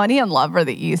like money and love are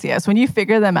the easiest. When you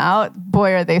figure them out,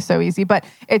 boy, are they so easy. But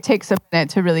it takes a minute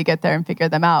to really get there and figure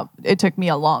them out. It took me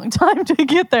a long time to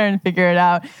get there and figure it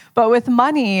out. But with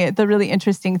money, the really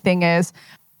interesting thing is,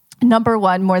 number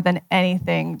one, more than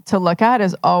anything to look at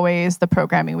is always the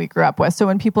programming we grew up with. So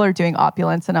when people are doing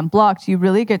opulence and unblocked, you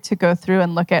really get to go through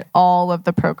and look at all of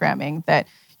the programming that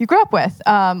you grew up with,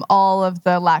 all of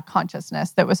the lack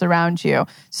consciousness that was around you.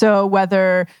 So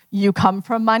whether you come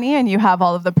from money and you have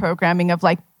all of the programming of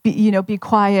like, be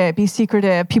quiet, be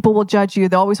secretive, people will judge you,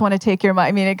 they always want to take your money.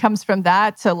 I mean, it comes from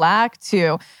that to lack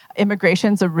to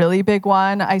immigration's a really big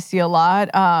one. I see a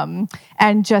lot.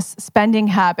 And just spending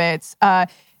habits.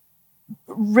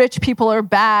 Rich people are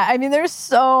bad. I mean, there's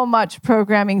so much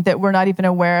programming that we're not even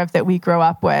aware of that we grow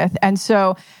up with. And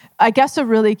so I guess a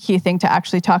really key thing to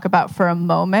actually talk about for a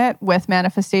moment with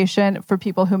manifestation for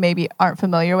people who maybe aren't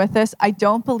familiar with this, I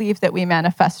don't believe that we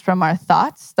manifest from our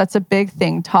thoughts. That's a big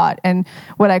thing taught in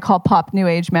what I call pop new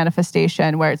age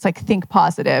manifestation, where it's like, think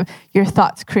positive. Your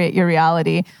thoughts create your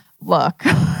reality. Look,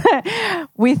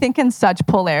 we think in such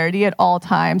polarity at all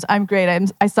times. I'm great.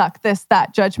 I suck. This,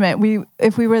 that, judgment.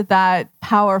 If we were that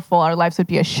powerful, our lives would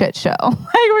be a shit show. Like,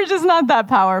 we're just not that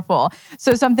powerful.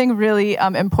 So something really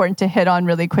important to hit on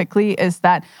really quickly is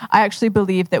that I actually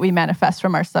believe that we manifest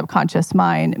from our subconscious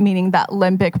mind, meaning that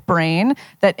limbic brain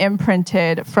that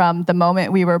imprinted from the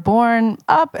moment we were born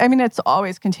up. I mean, it's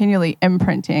always continually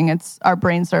imprinting. Our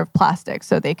brains are of plastic,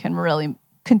 so they can really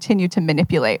continue to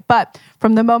manipulate. But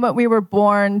from the moment we were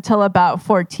born till about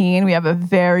 14, we have a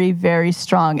very, very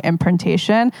strong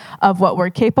imprintation of what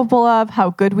we're capable of, how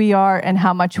good we are, and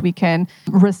how much we can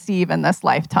receive in this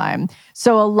lifetime.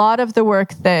 So a lot of the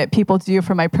work that people do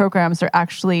for my programs are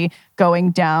actually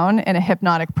going down in a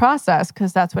hypnotic process,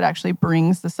 because that's what actually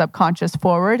brings the subconscious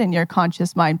forward and your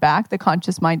conscious mind back. The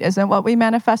conscious mind isn't what we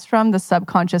manifest from. The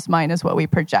subconscious mind is what we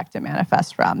project and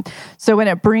manifest from. So when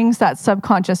it brings that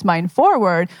subconscious mind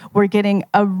forward, we're getting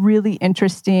a really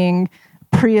interesting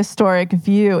prehistoric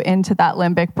view into that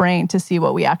limbic brain to see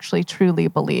what we actually truly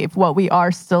believe, what we are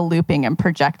still looping and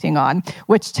projecting on,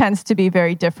 which tends to be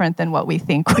very different than what we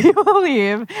think we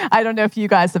believe. I don't know if you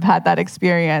guys have had that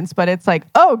experience, but it's like,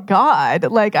 oh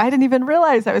God, like I didn't even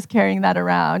realize I was carrying that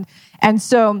around. And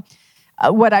so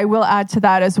what I will add to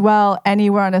that as well,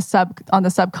 anywhere on the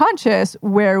subconscious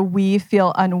where we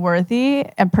feel unworthy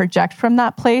and project from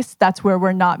that place, that's where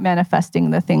we're not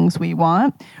manifesting the things we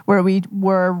want, where we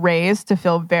were raised to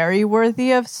feel very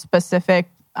worthy of specific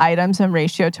items in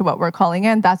ratio to what we're calling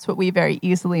in. That's what we very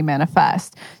easily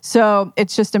manifest. So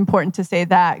it's just important to say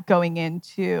that going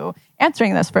into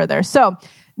answering this further. So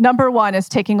number one is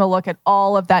taking a look at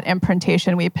all of that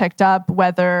imprintation we picked up,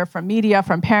 whether from media,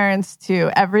 from parents, to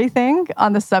everything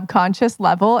on the subconscious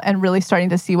level, and really starting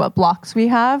to see what blocks we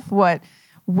have, what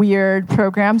weird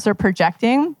programs are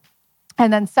projecting.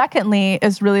 And then secondly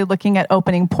is really looking at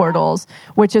opening portals,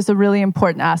 which is a really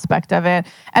important aspect of it.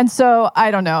 And so I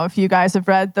don't know if you guys have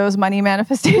read those money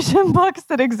manifestation books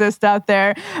that exist out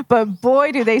there, but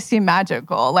boy, do they seem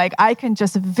magical. Like I can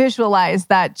just visualize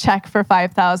that check for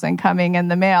 $5,000 coming in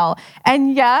the mail.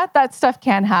 And yeah, that stuff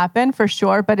can happen for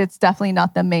sure, but it's definitely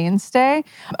not the mainstay.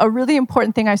 A really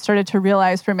important thing I started to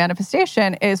realize for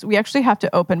manifestation is we actually have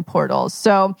to open portals.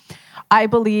 So I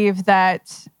believe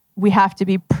that we have to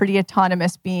be pretty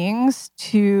autonomous beings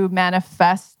to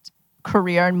manifest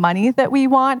career and money that we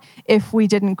want if we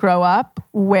didn't grow up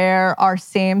where our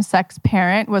same-sex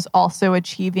parent was also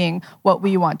achieving what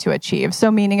we want to achieve.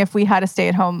 So meaning if we had a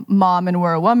stay-at-home mom and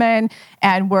we're a woman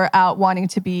and we're out wanting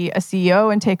to be a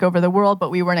CEO and take over the world,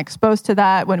 but we weren't exposed to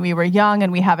that when we were young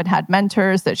and we haven't had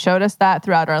mentors that showed us that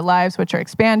throughout our lives, which are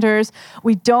expanders,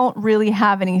 we don't really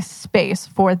have any space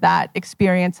for that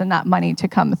experience and that money to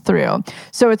come through.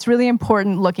 So it's really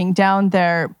important looking down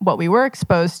there, what we were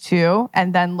exposed to,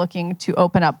 and then looking to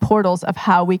open up portals of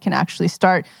how we can actually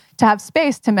start to have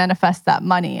space to manifest that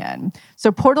money in.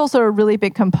 So portals are a really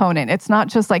big component. It's not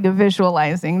just like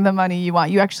visualizing the money you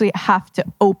want. You actually have to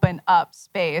open up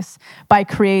space by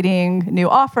creating new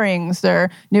offerings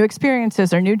or new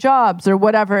experiences or new jobs or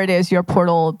whatever it is your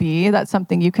portal will be. That's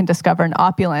something you can discover in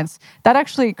Opulence. That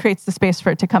actually creates the space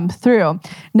for it to come through.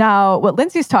 Now, what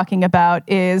Lindsay's talking about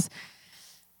is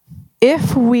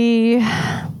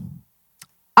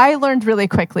I learned really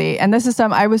quickly, and this is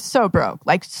I was so broke,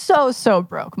 like so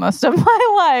broke most of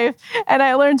my life. And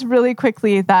I learned really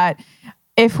quickly that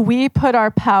if we put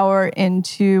our power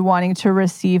into wanting to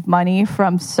receive money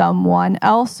from someone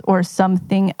else or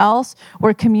something else,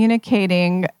 we're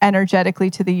communicating energetically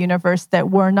to the universe that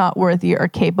we're not worthy or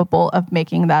capable of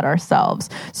making that ourselves.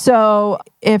 So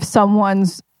if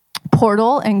someone's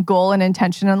portal and goal and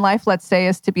intention in life, let's say,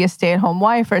 is to be a stay-at-home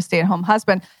wife or a stay-at-home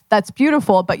husband, that's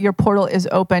beautiful, but your portal is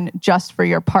open just for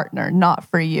your partner, not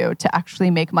for you to actually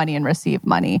make money and receive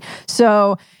money.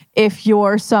 So if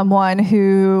you're someone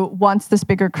who wants this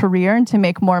bigger career and to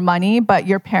make more money, but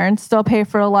your parents still pay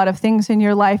for a lot of things in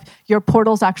your life, your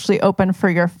portal's actually open for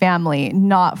your family,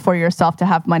 not for yourself to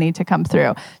have money to come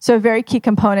through. So a very key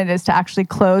component is to actually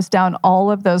close down all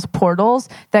of those portals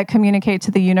that communicate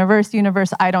to the universe,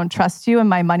 I don't trust you and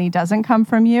my money doesn't come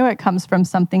from you, it comes from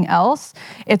something else.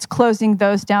 It's closing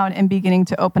those down and beginning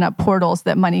to open up portals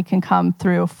that money can come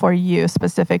through for you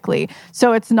specifically.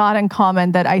 So it's not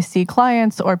uncommon that I see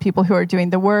clients or people who are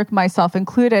doing the work, myself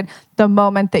included, the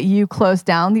moment that you close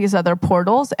down these other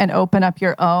portals and open up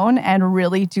your own and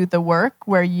really do the work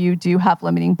where you do have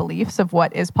limiting beliefs of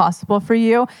what is possible for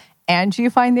you and you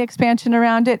find the expansion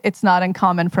around it, it's not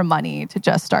uncommon for money to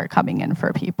just start coming in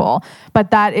for people.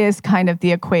 But that is kind of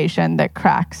the equation that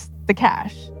cracks the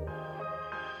cash.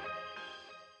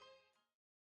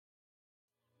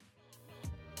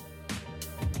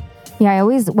 Yeah,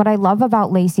 what I love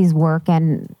about Lacey's work,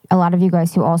 and a lot of you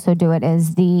guys who also do it,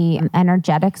 is the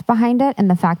energetics behind it and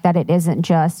the fact that it isn't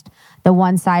just the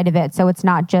one side of it. So it's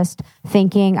not just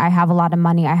thinking, I have a lot of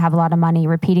money,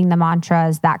 repeating the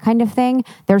mantras, that kind of thing.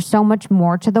 There's so much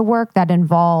more to the work that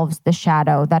involves the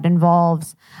shadow, that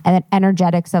involves an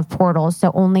energetics of portals.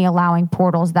 So only allowing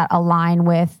portals that align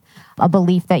with a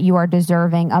belief that you are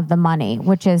deserving of the money,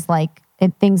 which is like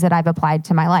things that I've applied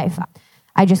to my life.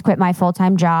 I just quit my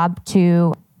full-time job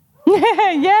to...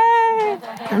 Yay!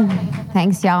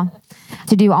 Thanks, y'all.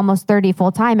 To do almost 30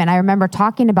 full-time. And I remember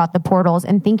talking about the portals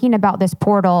and thinking about this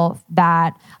portal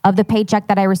that of the paycheck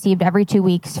that I received every 2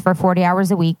 weeks for 40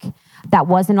 hours a week that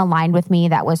wasn't aligned with me,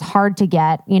 that was hard to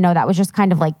get, that was just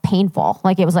kind of like painful.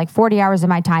 Like it was like 40 hours of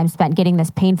my time spent getting this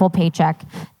painful paycheck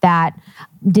that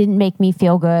didn't make me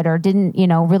feel good or didn't,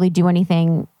 really do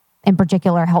anything in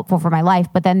particular helpful for my life.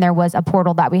 But then there was a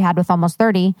portal that we had with Almost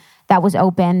 30 that was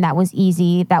open, that was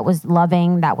easy, that was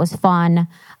loving, that was fun,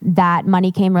 that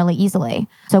money came really easily.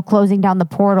 So closing down the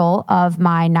portal of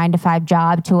my 9-to-5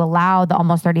 job to allow the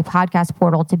Almost 30 podcast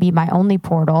portal to be my only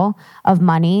portal of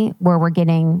money where we're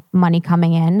getting money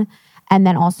coming in. And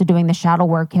then also doing the shadow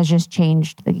work has just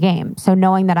changed the game. So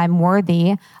knowing that I'm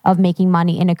worthy of making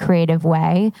money in a creative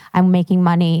way, I'm making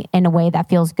money in a way that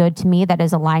feels good to me, that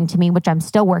is aligned to me, which I'm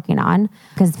still working on.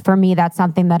 Because for me, that's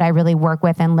something that I really work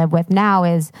with and live with now,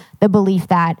 is the belief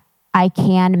that I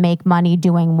can make money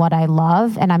doing what I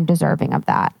love and I'm deserving of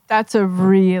that. That's a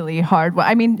really hard one.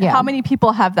 I mean, How many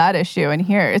people have that issue in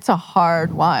here? It's a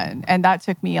hard one. And that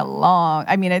took me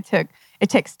it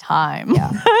takes time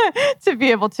to be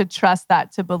able to trust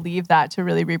that, to believe that, to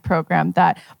really reprogram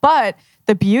that. But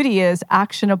the beauty is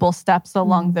actionable steps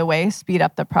along the way speed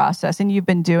up the process. And you've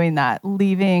been doing that,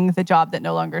 leaving the job that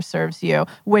no longer serves you,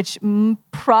 which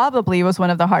probably was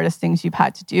one of the hardest things you've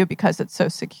had to do because it's so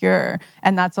secure.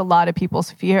 And that's a lot of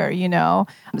people's fear,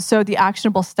 So the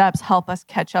actionable steps help us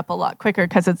catch up a lot quicker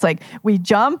because it's like we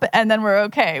jump and then we're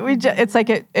okay. It's like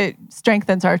it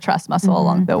strengthens our trust muscle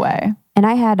along the way. And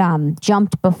I had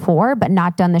jumped before, but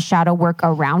not done the shadow work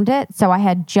around it. So I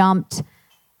had jumped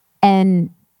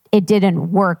and it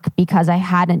didn't work because I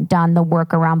hadn't done the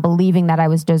work around believing that I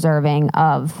was deserving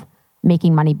of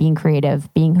making money, being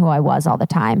creative, being who I was all the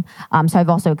time. So I've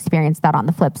also experienced that on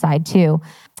the flip side too.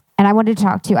 And I wanted to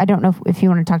talk to, I don't know if you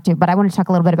want to talk to, but I want to talk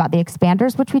a little bit about the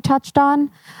expanders, which we touched on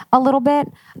a little bit.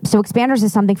 So expanders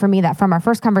is something for me that from our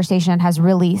first conversation has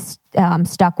really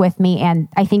stuck with me. And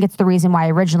I think it's the reason why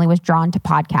I originally was drawn to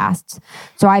podcasts.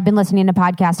 So I've been listening to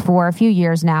podcasts for a few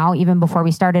years now, even before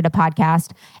we started a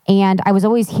podcast. And I was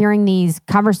always hearing these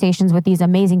conversations with these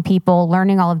amazing people,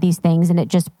 learning all of these things. And it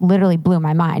just literally blew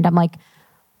my mind. I'm like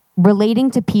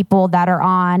relating to people that are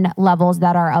on levels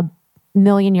that are a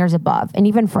million years above. And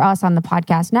even for us on the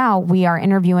podcast now, we are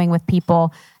interviewing with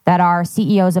people that are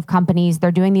CEOs of companies.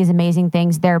 They're doing these amazing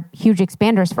things. They're huge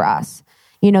expanders for us.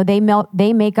 You know,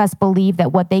 they make us believe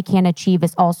that what they can achieve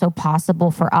is also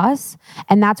possible for us.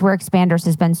 And that's where expanders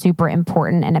has been super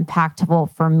important and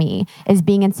impactful for me, is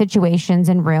being in situations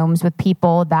and rooms with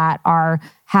people that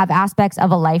have aspects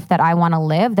of a life that I want to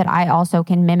live, that I also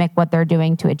can mimic what they're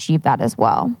doing to achieve that as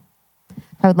well.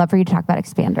 I would love for you to talk about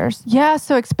expanders. Yeah,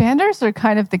 so expanders are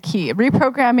kind of the key.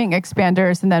 Reprogramming,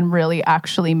 expanders, and then really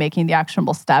actually making the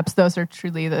actionable steps. Those are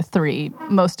truly the three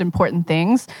most important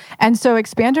things. And so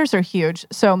expanders are huge.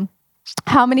 So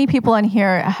how many people in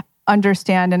here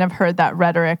understand and have heard that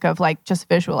rhetoric of like, just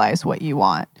visualize what you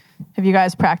want? Have you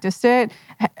guys practiced it?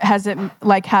 Has it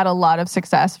like had a lot of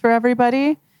success for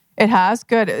everybody? It has?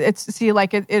 Good.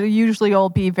 It usually will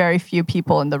be very few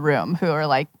people in the room who are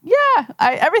like, yeah,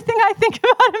 everything I think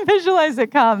about and visualize,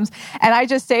 it comes. And I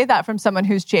just say that from someone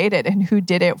who's jaded and who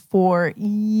did it for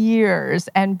years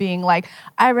and being like,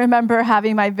 I remember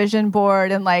having my vision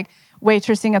board and like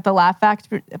waitressing at the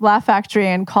Laugh Factory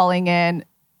and calling in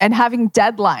and having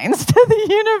deadlines to the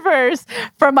universe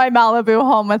from my Malibu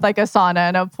home with like a sauna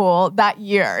and a pool that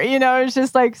year. You know, it's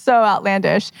just like so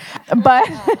outlandish. But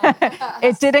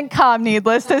it didn't come,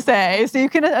 needless to say. So you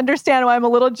can understand why I'm a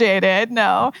little jaded.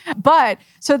 No. But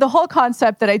so the whole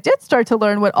concept that I did start to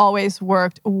learn what always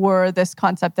worked were this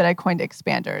concept that I coined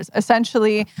expanders.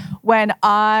 Essentially, when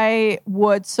I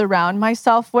would surround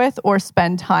myself with or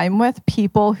spend time with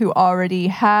people who already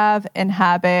have,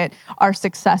 inhabit, are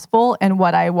successful in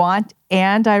what I want,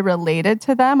 and I related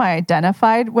to them, I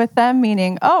identified with them,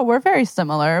 meaning, oh, we're very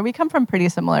similar. We come from pretty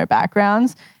similar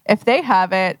backgrounds. If they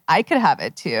have it, I could have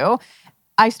it too.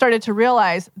 I started to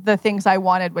realize the things I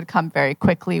wanted would come very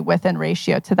quickly within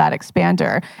ratio to that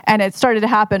expander. And it started to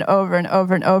happen over and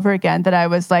over and over again that I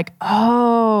was like,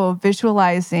 oh,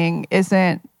 visualizing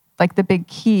isn't like the big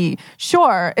key.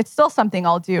 Sure, it's still something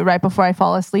I'll do right before I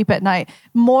fall asleep at night.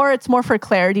 It's more for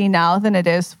clarity now than it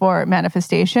is for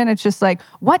manifestation. It's just like,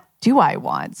 what do I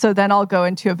want? So then I'll go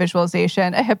into a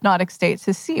visualization, a hypnotic state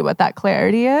to see what that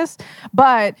clarity is.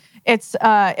 But it's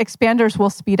expanders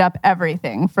will speed up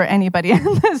everything for anybody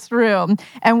in this room.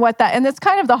 And it's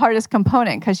kind of the hardest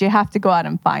component because you have to go out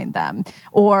and find them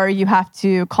or you have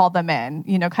to call them in,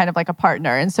 you know, kind of like a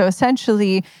partner. And so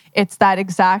essentially it's that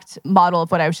exact model of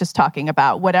what I was just talking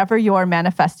about, whatever you're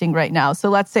manifesting right now. So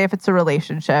let's say if it's a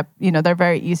relationship, you know, they're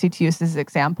very easy to use as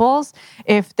examples.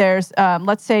 If there's,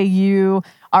 let's say you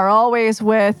are always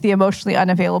with the emotionally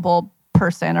unavailable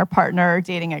person or partner or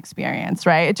dating experience,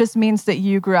 right? It just means that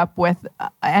you grew up with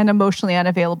an emotionally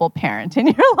unavailable parent in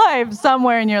your life.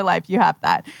 Somewhere in your life, you have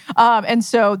that. And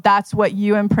so that's what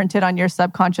you imprinted on your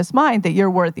subconscious mind that you're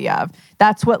worthy of.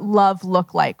 That's what love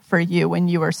looked like for you when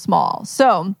you were small.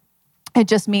 So it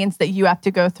just means that you have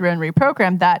to go through and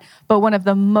reprogram that. But one of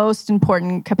the most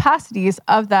important capacities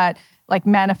of that like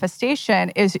manifestation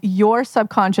is your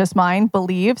subconscious mind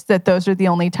believes that those are the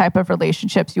only type of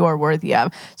relationships you're worthy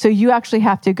of. So you actually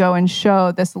have to go and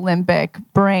show this limbic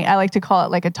brain. I like to call it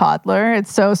like a toddler.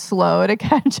 It's so slow to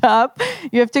catch up.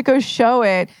 You have to go show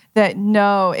it that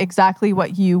no, exactly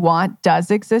what you want does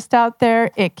exist out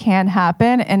there. It can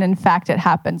happen. And in fact, it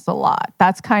happens a lot.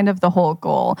 That's kind of the whole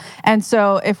goal. And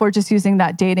so if we're just using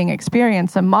that dating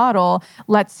experience and model,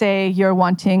 let's say you're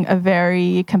wanting a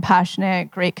very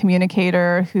compassionate, great communicator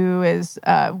who is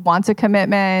wants a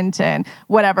commitment and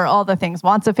whatever, all the things,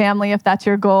 wants a family if that's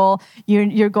your goal.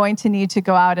 You're going to need to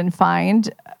go out and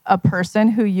find a person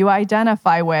who you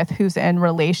identify with who's in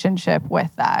relationship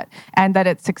with that and that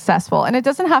it's successful. And it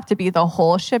doesn't have to be the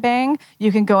whole shebang.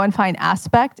 You can go and find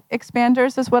aspect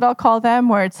expanders is what I'll call them,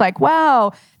 where it's like,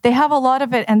 wow, they have a lot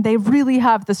of it and they really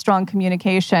have the strong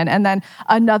communication. And then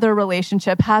another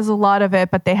relationship has a lot of it,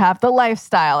 but they have the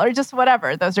lifestyle or just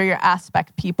whatever. Those are your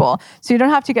aspect people. So you don't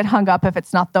have to get hung up if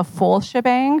it's not the full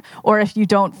shebang or if you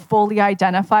don't fully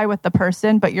identify with the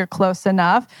person, but you're close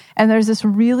enough. And there's this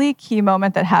really key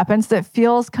moment that happens that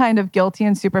feels kind of guilty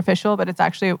and superficial, but it's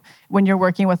actually when you're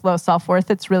working with low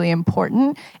self-worth, it's really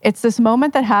important. It's this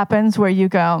moment that happens where you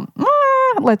go,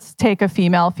 let's take a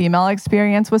female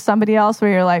experience with somebody else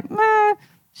where you're like,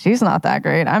 she's not that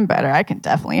great. I'm better. I can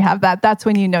definitely have that. That's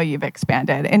when you know you've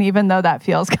expanded. And even though that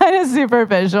feels kind of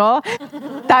superficial,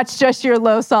 that's just your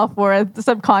low self-worth,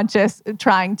 subconscious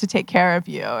trying to take care of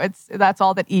you. That's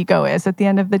all that ego is at the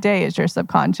end of the day, is your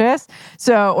subconscious.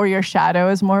 So, or your shadow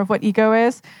is more of what ego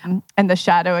is. And the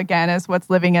shadow, again, is what's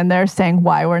living in there saying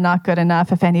why we're not good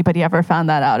enough. If anybody ever found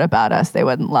that out about us, they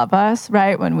wouldn't love us,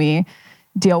 right? When we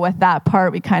deal with that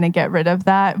part, we kind of get rid of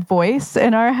that voice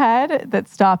in our head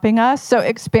that's stopping us. So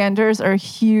expanders are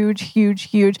huge, huge,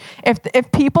 huge.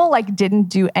 If people like didn't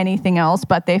do anything else,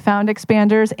 but they found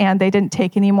expanders and they didn't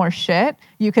take any more shit,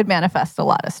 you could manifest a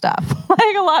lot of stuff,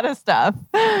 like a lot of stuff.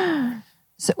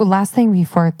 So last thing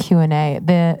before Q&A,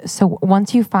 so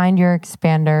once you find your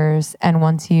expanders and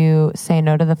once you say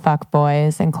no to the fuck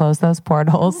boys and close those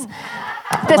portals,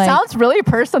 this sounds really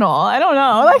personal. I don't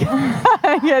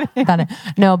know. Got it.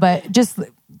 No, but just,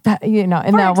 in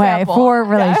that way, for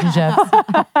relationships.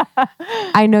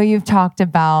 I know you've talked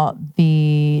about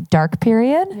the dark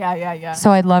period. Yeah.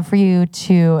 So I'd love for you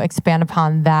to expand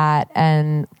upon that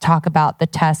and talk about the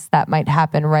tests that might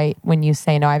happen right when you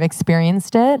say no. I've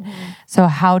experienced it. Mm-hmm. So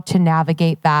how to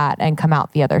navigate that and come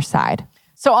out the other side.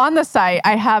 So on the site,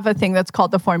 I have a thing that's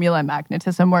called the Formula and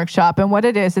Magnetism Workshop. And what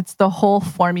it is, it's the whole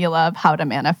formula of how to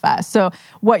manifest. So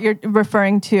what you're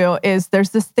referring to is there's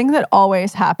this thing that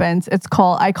always happens.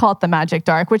 I call it the magic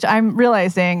dark, which I'm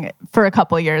realizing for a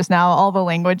couple of years now, all the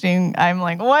languaging, I'm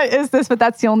like, what is this? But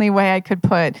that's the only way I could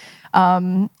put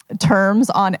terms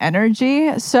on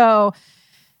energy. So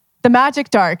the magic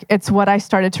dark, it's what I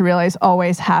started to realize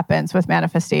always happens with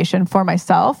manifestation for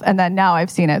myself. And then now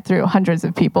I've seen it through hundreds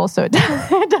of people. So it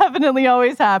definitely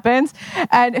always happens.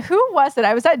 And who was it?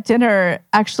 I was at dinner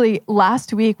actually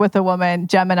last week with a woman,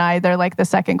 Gemini. They're like the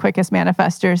second quickest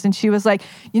manifestors. And she was like,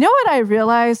 you know what I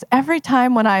realized? Every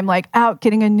time when I'm like out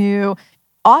getting a new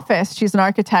office, she's an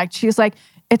architect, she's like,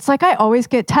 it's like I always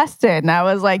get tested. And I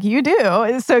was like, you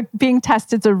do. So being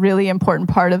tested is a really important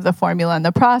part of the formula and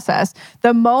the process.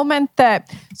 The moment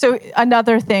so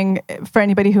another thing for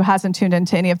anybody who hasn't tuned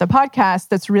into any of the podcasts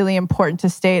that's really important to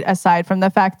state, aside from the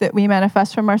fact that we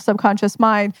manifest from our subconscious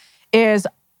mind, is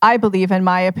I believe, in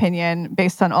my opinion,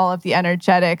 based on all of the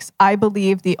energetics, I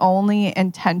believe the only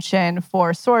intention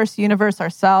for source, universe,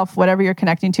 ourself, whatever you're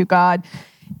connecting to, God,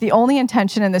 the only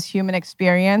intention in this human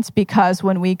experience, because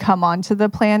when we come onto the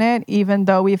planet, even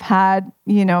though we've had,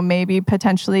 maybe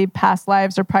potentially past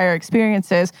lives or prior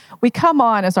experiences, we come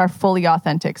on as our fully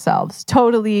authentic selves,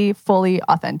 totally, fully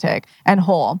authentic and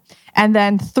whole. And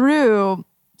then through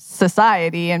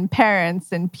society and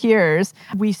parents and peers,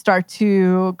 we start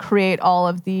to create all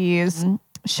of these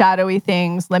shadowy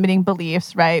things, limiting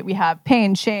beliefs, right? We have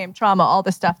pain, shame, trauma, all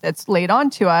the stuff that's laid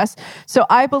onto us. So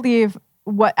I believe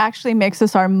what actually makes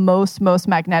us our most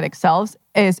magnetic selves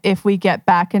is if we get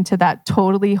back into that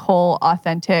totally whole,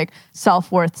 authentic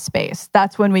self-worth space.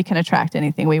 That's when we can attract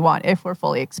anything we want if we're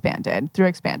fully expanded through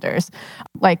expanders.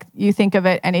 Like you think of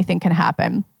it, anything can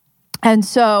happen. And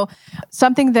so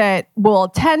something that will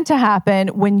tend to happen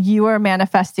when you are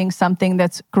manifesting something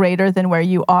that's greater than where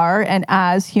you are, and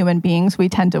as human beings, we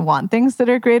tend to want things that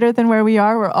are greater than where we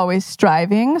are. We're always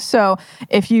striving. So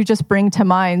if you just bring to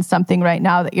mind something right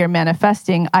now that you're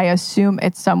manifesting, I assume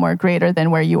it's somewhere greater than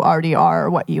where you already are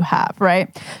or what you have,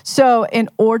 right? So in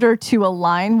order to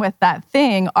align with that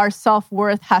thing, our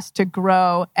self-worth has to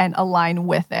grow and align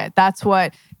with it. That's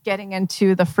what getting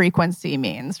into the frequency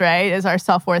means, right? Is our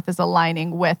self-worth is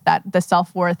aligning with the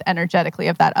self-worth energetically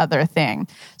of that other thing.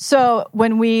 So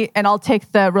and I'll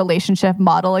take the relationship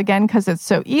model again because it's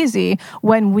so easy.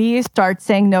 When we start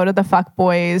saying no to the fuck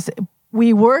boys,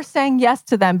 we were saying yes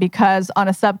to them because on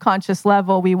a subconscious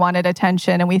level, we wanted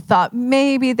attention and we thought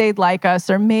maybe they'd like us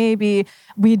or maybe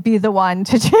we'd be the one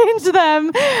to change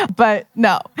them. But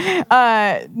no,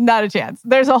 not a chance.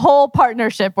 There's a whole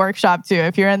partnership workshop too.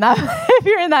 If you're in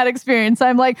that experience,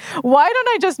 I'm like, why don't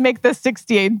I just make this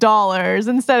 $68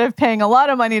 instead of paying a lot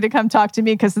of money to come talk to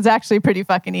me? Because it's actually pretty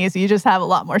fucking easy. You just have a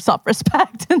lot more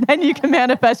self-respect and then you can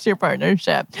manifest your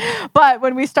partnership. But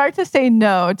when we start to say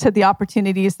no to the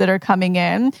opportunities that are coming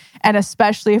in, and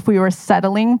especially if we were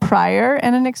settling prior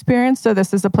in an experience, so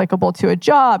this is applicable to a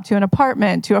job, to an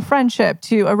apartment, to a friendship,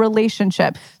 to a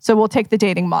relationship. So we'll take the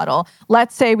dating model.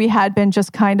 Let's say we had been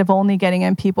just kind of only getting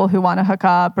in people who want to hook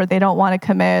up or they don't want to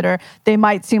commit or they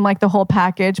might seem like the whole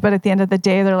package, but at the end of the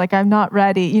day, they're like, I'm not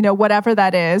ready. Whatever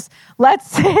that is.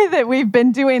 Let's say that we've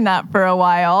been doing that for a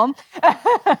while.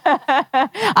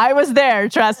 I was there,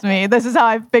 trust me. This is how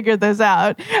I figured this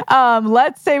out.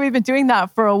 Let's say we've been doing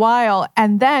that for a while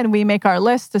and then we make our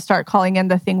list to start calling in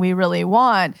the thing we really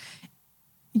want.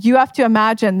 you have to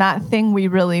imagine that thing we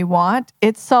really want,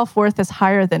 its self-worth is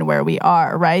higher than where we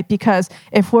are, right? Because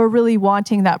if we're really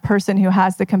wanting that person who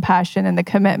has the compassion and the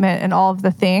commitment and all of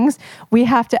the things, we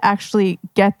have to actually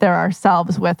get there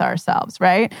ourselves with ourselves,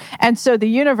 right? And so the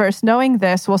universe, knowing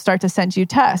this, will start to send you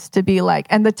tests to be like,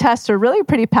 and the tests are really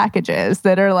pretty packages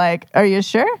that are like, are you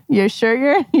sure? You're sure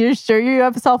you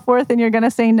have self-worth and you're going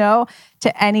to say no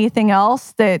to anything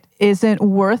else that isn't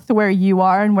worth where you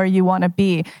are and where you want to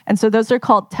be. And so those are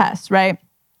called tests, right?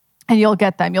 And you'll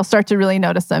get them. You'll start to really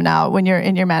notice them now when you're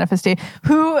in your manifestation.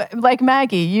 Who, like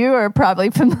Maggie, you are probably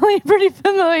pretty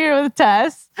familiar with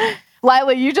tests.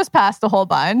 Lila, you just passed a whole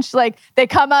bunch. Like, they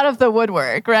come out of the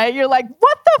woodwork, right? You're like,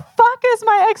 what the fuck is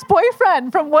my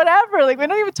ex-boyfriend from whatever? Like, we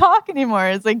don't even talk anymore.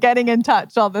 It's like getting in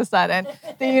touch all of a sudden.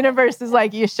 The universe is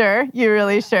like, you sure? You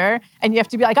really sure? And you have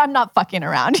to be like, I'm not fucking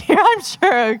around here. I'm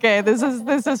sure. Okay, this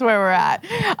is where we're at.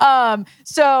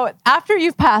 So after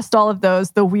you've passed all of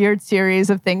those, the weird series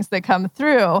of things that come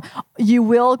through, you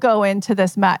will go into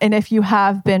this and if you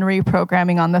have been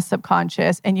reprogramming on the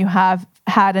subconscious and you have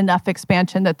had enough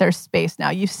expansion that there's space now.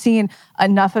 You've seen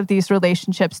enough of these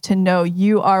relationships to know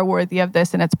you are worthy of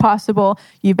this and it's possible.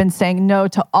 You've been saying no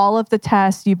to all of the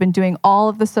tests. You've been doing all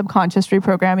of the subconscious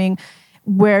reprogramming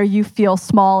where you feel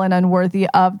small and unworthy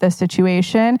of the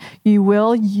situation. You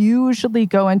will usually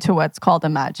go into what's called a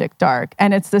magic dark.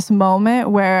 And it's this moment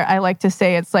where I like to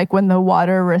say it's like when the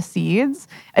water recedes.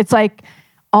 It's like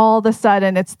all of a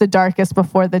sudden, it's the darkest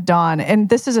before the dawn. And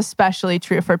this is especially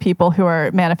true for people who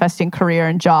are manifesting career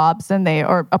and jobs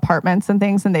or apartments and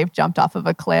things, and they've jumped off of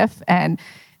a cliff and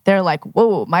they're like,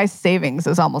 whoa, my savings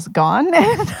is almost gone.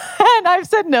 And I've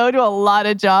said no to a lot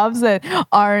of jobs that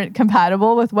aren't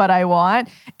compatible with what I want.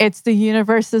 It's the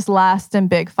universe's last and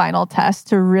big final test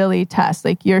to really test.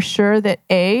 Like, you're sure that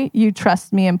A, you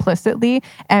trust me implicitly,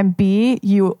 and B,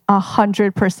 you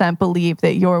 100% believe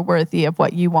that you're worthy of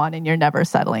what you want and you're never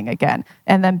settling again.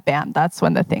 And then bam, that's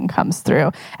when the thing comes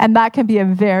through. And that can be a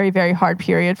very, very hard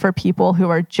period for people who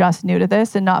are just new to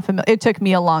this and not familiar. It took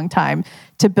me a long time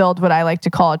to build what I like to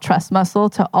call a trust muscle,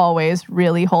 to always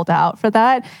really hold out for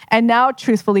that. And now,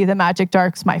 truthfully, the magic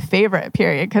dark's my favorite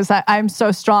period because I'm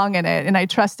so strong in it and I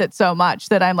trust it so much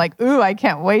that I'm like, ooh, I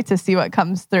can't wait to see what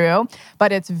comes through.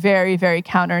 But it's very, very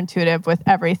counterintuitive with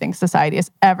everything society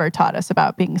has ever taught us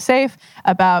about being safe,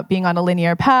 about being on a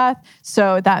linear path.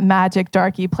 So that magic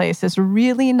darky place is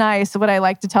really nice. What I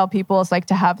like to tell people is like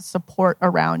to have support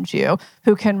around you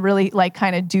who can really like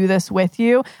kind of do this with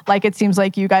you. Like, it seems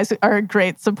like you guys are a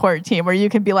great support team where you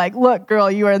can be like, look,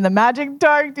 girl, you are in the magic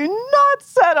dark. Do not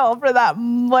settle for that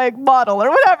like model or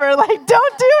whatever. Like,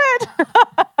 don't do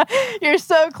it. You're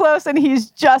so close and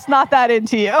he's just not that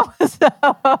into you.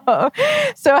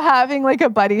 So having like a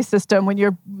buddy system when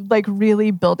you're like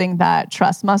really building that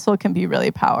trust muscle can be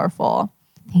really powerful.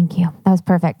 Thank you. That was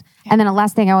perfect. And then the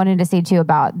last thing I wanted to say too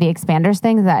about the expanders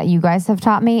thing that you guys have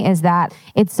taught me is that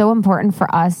it's so important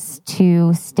for us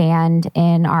to stand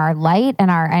in our light and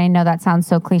I know that sounds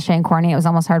so cliche and corny. It was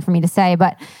almost hard for me to say,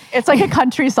 but it's like a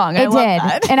country song. I love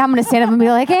that. And I'm going to stand up and be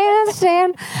like, hey, I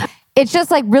understand. It's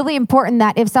just like really important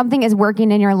that if something is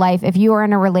working in your life, if you are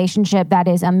in a relationship that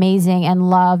is amazing and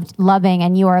loving,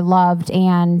 and you are loved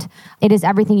and it is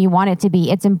everything you want it to be,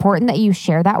 it's important that you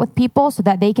share that with people so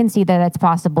that they can see that it's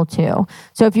possible too.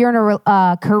 So if you're in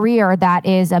a career that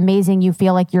is amazing, you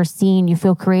feel like you're seen, you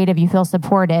feel creative, you feel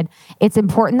supported, it's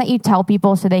important that you tell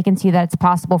people so they can see that it's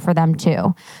possible for them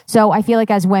too. So I feel like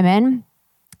as women,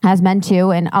 as men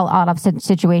too, in a lot of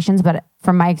situations, but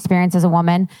from my experience as a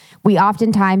woman, we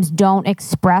oftentimes don't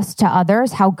express to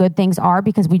others how good things are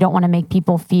because we don't want to make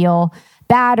people feel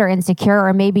bad or insecure,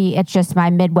 or maybe it's just my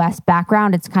Midwest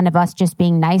background. It's kind of us just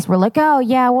being nice. We're like, oh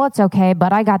yeah, well, it's okay,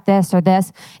 but I got this or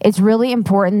this. It's really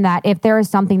important that if there is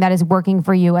something that is working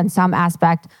for you in some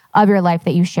aspect of your life,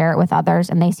 that you share it with others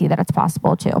and they see that it's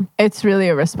possible too. It's really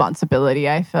a responsibility,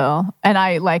 I feel. And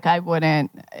I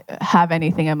wouldn't have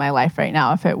anything in my life right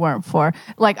now if it weren't for,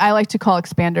 like, I like to call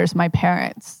expanders my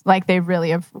parents. Like, they really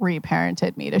have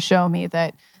reparented me to show me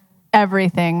that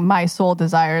everything my soul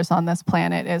desires on this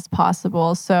planet is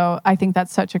possible. So I think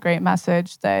that's such a great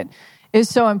message that is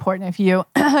so important. If you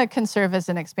can serve as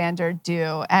an expander,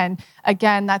 do. And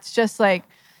again, that's just like,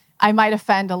 I might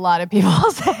offend a lot of people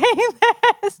saying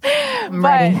this,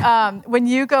 but when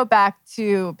you go back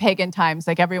to pagan times,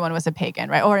 like everyone was a pagan,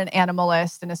 right? Or an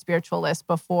animalist and a spiritualist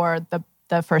before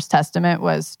the First Testament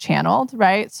was channeled,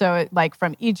 right? So like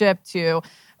from Egypt to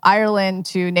Ireland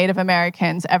to Native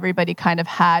Americans, everybody kind of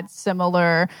had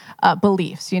similar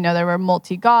beliefs. You know, there were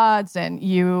multi-gods, and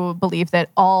you believed that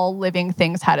all living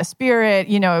things had a spirit.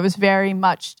 You know, it was very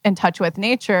much in touch with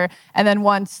nature. And then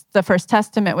once the First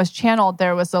Testament was channeled,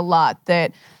 there was a lot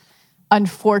that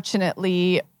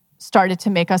unfortunately started to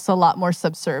make us a lot more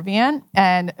subservient,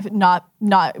 and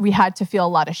we had to feel a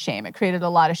lot of shame. It created a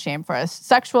lot of shame for us.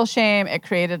 Sexual shame. It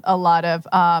created a lot of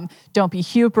don't be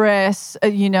hubris,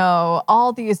 you know,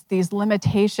 all these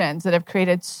limitations that have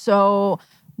created so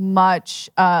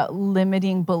much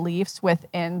limiting beliefs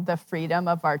within the freedom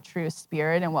of our true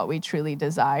spirit and what we truly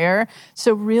desire.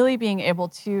 So really being able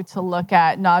to look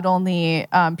at not only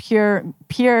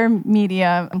pure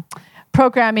media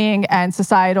programming and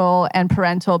societal and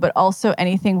parental, but also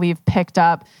anything we've picked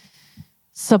up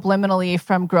subliminally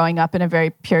from growing up in a very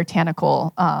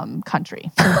puritanical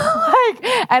country.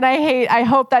 And I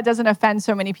hope that doesn't offend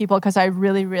so many people, because I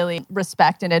really, really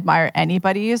respect and admire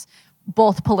anybody's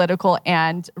both political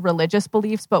and religious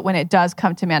beliefs. But when it does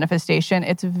come to manifestation,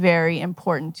 it's very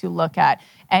important to look at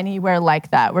anywhere like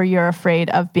that, where you're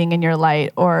afraid of being in your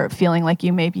light or feeling like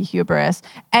you may be hubris.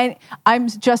 And I'm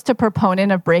just a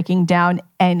proponent of breaking down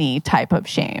any type of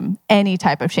shame.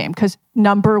 Because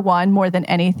number one, more than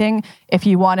anything, if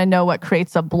you want to know what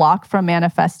creates a block from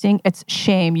manifesting, it's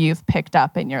shame you've picked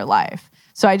up in your life.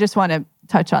 So I just want to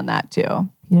touch on that too.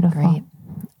 Beautiful. Great.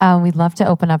 We'd love to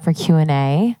open up for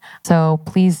Q&A. So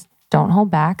please don't hold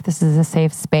back. This is a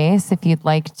safe space. If you'd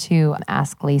like to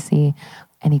ask Lacey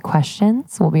any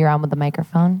questions, we'll be around with the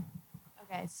microphone.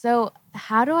 Okay, so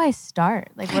how do I start?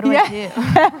 Like, what do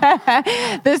I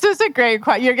do? This is a great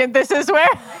question. This is where...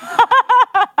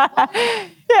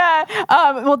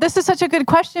 Well, this is such a good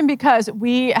question, because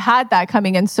we had that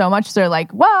coming in so much. They're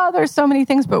like, wow, there's so many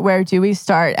things, but where do we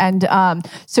start? And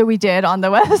so we did on the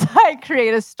website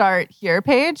create a start here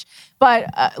page. But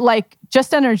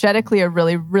just energetically, a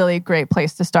really, really great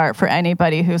place to start for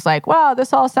anybody who's like, wow,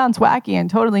 this all sounds wacky and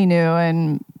totally new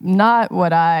and not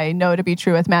what I know to be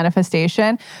true with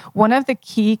manifestation. One of the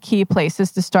key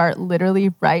places to start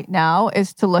literally right now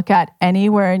is to look at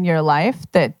anywhere in your life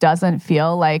that doesn't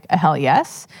feel like a hell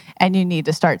yes, and you need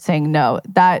to start saying no.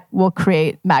 That will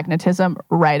create magnetism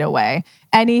right away.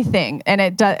 Anything. And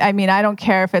it does, I mean, I don't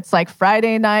care if it's like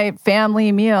Friday night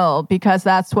family meal, because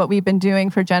that's what we've been doing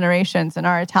for generations in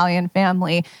our Italian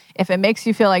family. If it makes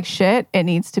you feel like shit, it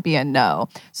needs to be a no.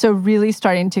 So really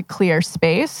starting to clear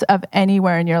space of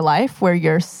anywhere in your life where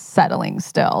you're settling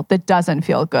still, that doesn't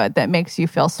feel good, that makes you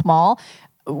feel small.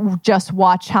 Just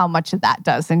watch how much that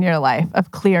does in your life, of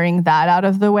clearing that out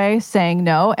of the way, saying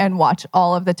no, and watch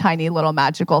all of the tiny little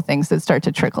magical things that start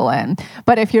to trickle in.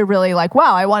 But if you're really like,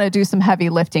 wow, I want to do some heavy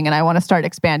lifting and I want to start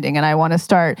expanding and I want to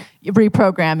start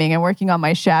reprogramming and working on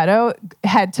my shadow,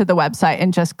 head to the website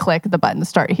and just click the button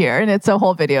start here. And it's a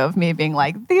whole video of me being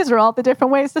like, these are all the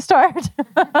different ways to start.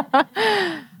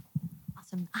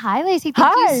 Awesome. Hi, Lacey.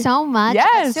 Thank you so much.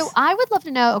 Yes. So I would love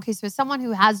to know, okay, so as someone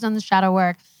who has done the shadow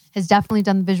work, has definitely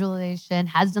done the visualization,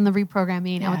 has done the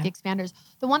reprogramming, and with the expanders.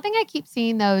 The one thing I keep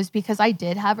seeing though is, because I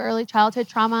did have early childhood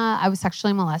trauma, I was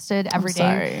sexually molested every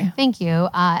day. Thank you.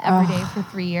 Every day for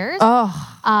 3 years.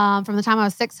 From the time I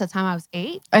was 6 to the time I was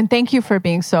 8. And thank you for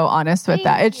being so honest with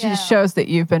that. It just shows that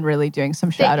you've been really doing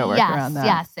some shadow work around that.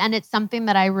 Yes. And it's something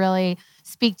that I really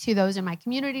speak to those in my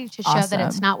community to show that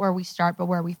it's not where we start, but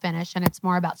where we finish. And it's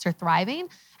more about thriving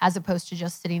as opposed to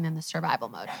just sitting in the survival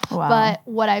mode. Wow. But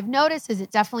what I've noticed is it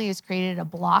definitely has created a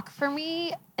block for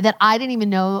me that I didn't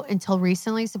even know until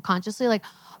recently, subconsciously, like,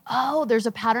 oh, there's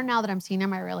a pattern now that I'm seeing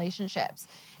in my relationships.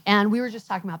 And we were just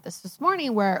talking about this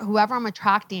morning, where whoever I'm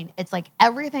attracting, it's like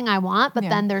everything I want, but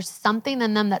then there's something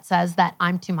in them that says that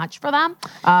I'm too much for them.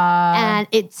 And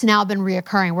it's now been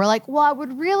reoccurring. We're like, well, I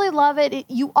would really love it.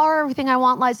 You are everything I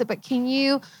want, Liza, but can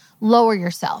you lower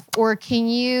yourself? Or can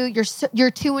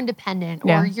you're too independent,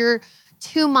 or you're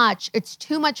too much. It's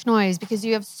too much noise because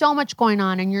you have so much going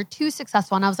on and you're too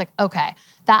successful. And I was like, okay,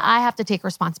 that I have to take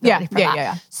responsibility for that.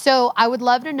 Yeah. So I would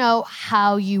love to know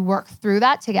how you work through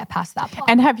that to get past that point.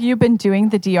 And have you been doing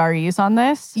the DREs on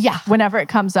this? Yeah. Whenever it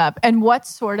comes up. And what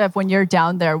sort of, when you're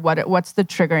down there, what's the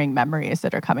triggering memories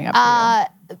that are coming up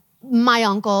for you? My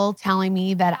uncle telling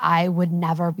me that I would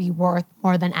never be worth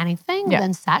more than anything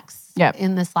than sex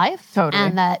in this life. Totally.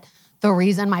 And that the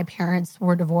reason my parents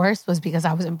were divorced was because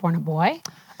I wasn't born a boy.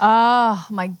 Oh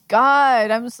my God,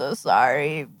 I'm so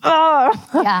sorry. Oh.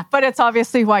 Yeah. But it's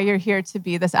obviously why you're here, to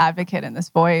be this advocate and this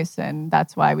voice. And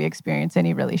that's why we experience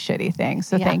any really shitty things.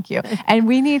 So thank you. And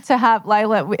we need to have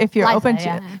Lila, if you're open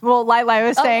to it. Well, Lila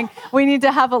was saying we need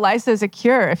to have Eliza as a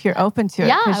cure if you're open to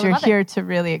it, because you're here to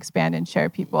really expand and share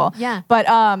people. Yeah. But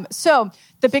so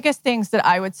the biggest things that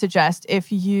I would suggest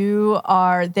if you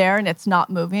are there and it's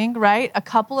not moving, right? A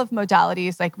couple of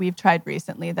modalities like we've tried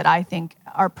recently that I think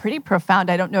are pretty profound.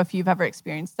 I don't know if you've ever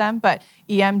experienced them, but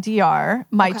EMDR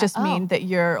might just mean that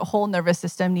your whole nervous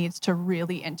system needs to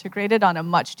really integrate it on a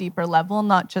much deeper level,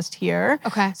 not just here.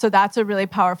 Okay. So that's a really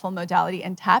powerful modality.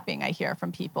 And tapping, I hear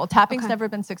from people. Tapping's never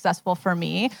been successful for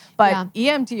me, but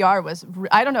EMDR was,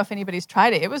 I don't know if anybody's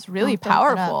tried it. It was really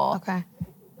powerful. Okay.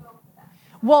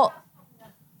 Well,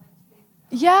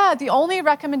 yeah, the only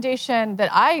recommendation that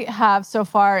I have so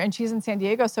far, and she's in San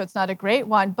Diego, so it's not a great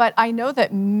one, but I know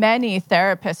that many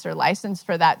therapists are licensed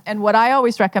for that. And what I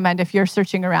always recommend if you're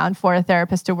searching around for a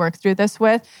therapist to work through this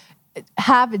with,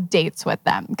 have dates with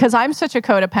them, because I'm such a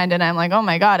codependent. I'm like, oh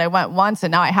my God, I went once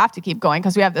and now I have to keep going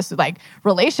because we have this like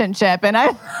relationship and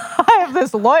I have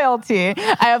this loyalty.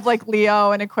 I have like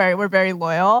Leo and Aquarius. We're very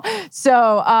loyal.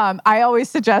 So I always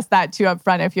suggest that too up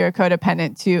front if you're a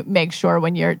codependent, to make sure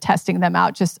when you're testing them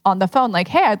out just on the phone, like,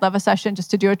 hey, I'd love a session just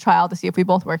to do a trial to see if we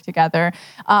both work together.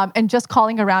 And just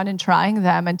calling around and trying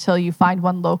them until you find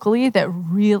one locally that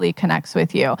really connects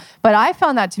with you. But I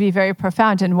found that to be very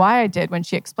profound. And why I did, when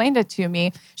she explained it to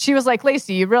me, she was like,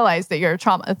 Lacey, you realize that you're a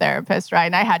trauma therapist, right?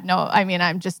 And I had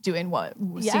I'm just doing what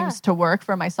seems to work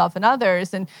for myself and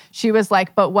others. And she was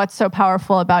like, but what's so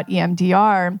powerful about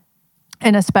EMDR,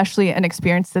 and especially an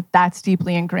experience that's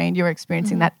deeply ingrained, you're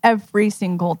experiencing that every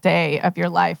single day of your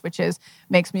life, which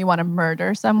makes me want to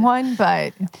murder someone,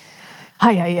 but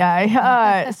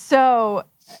so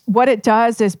what it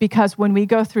does is, because when we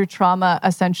go through trauma,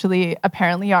 essentially,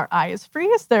 apparently our eyes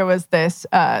freeze. There was this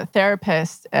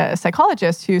therapist,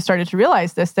 psychologist, who started to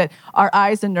realize this, that our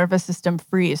eyes and nervous system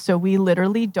freeze. So we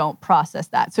literally don't process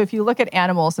that. So if you look at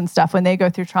animals and stuff, when they go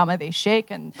through trauma, they shake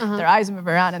and their eyes move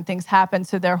around and things happen.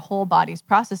 So their whole body's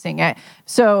processing it.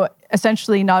 So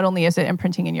essentially, not only is it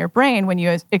imprinting in your brain when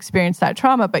you experience that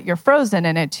trauma, but you're frozen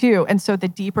in it too. And so the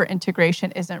deeper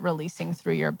integration isn't releasing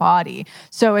through your body.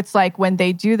 So it's like when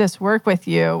they do this work with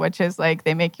you, which is like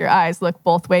they make your eyes look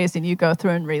both ways and you go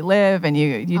through and relive and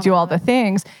you do all the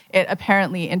things, it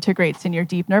apparently integrates in your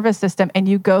deep nervous system, and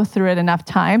you go through it enough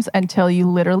times until you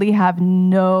literally have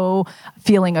no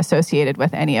feeling associated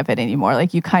with any of it anymore.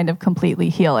 Like you kind of completely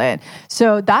heal it.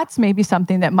 So that's maybe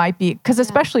something that might be, because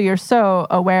especially you're so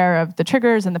aware of the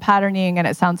triggers and the patterning, and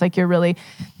it sounds like you're really...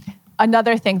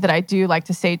 Another thing that I do like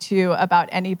to say too about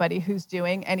anybody who's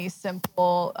doing any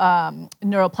simple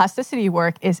neuroplasticity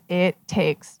work is it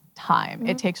takes time.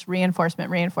 It takes reinforcement.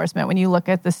 When you look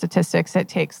at the statistics, it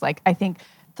takes I think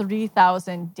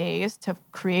 3,000 days to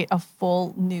create a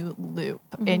full new loop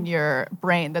in your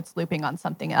brain that's looping on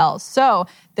something else. So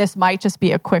this might just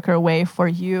be a quicker way for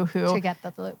you to get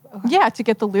the loop. To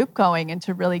get the loop going and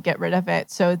to really get rid of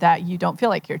it so that you don't feel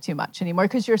like you're too much anymore,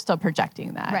 because you're still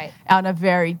projecting that on a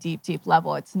very deep, deep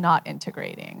level. It's not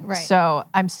integrating. Right. So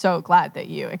I'm so glad that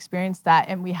you experienced that,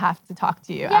 and we have to talk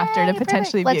to you after to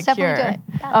potentially be a cure. Yeah.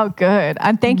 Oh, good.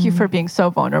 And thank you for being so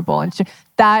vulnerable. And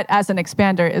that as an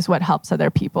expander is what helps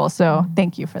other people. So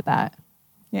thank you for that.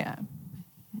 Yeah.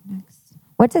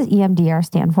 What does EMDR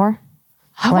stand for?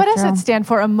 What does it stand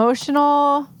for?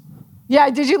 Emotional. Yeah.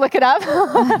 Did you look it up?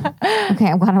 Okay.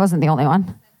 I'm glad I wasn't the only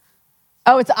one.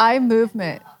 Oh, it's eye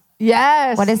movement.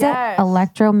 Yes. What is it?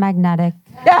 Electromagnetic.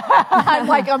 I'm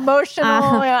like emotional.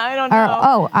 I don't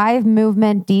know. Eye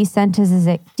movement,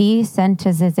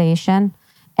 desensitization,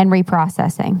 and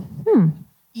reprocessing.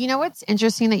 You know what's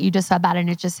interesting that you just said that, and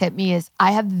it just hit me, is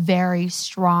I have very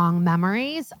strong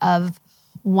memories of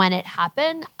when it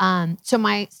happened. So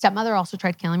my stepmother also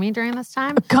tried killing me during this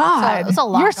time. God, so it was a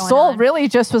lot. Your soul really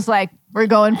just was like, we're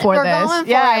going for this.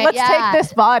 Let's take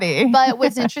this body. But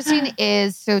what's interesting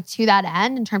is, so to that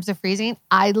end, in terms of freezing,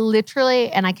 I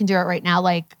literally, and I can do it right now,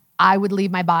 I would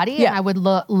leave my body and I would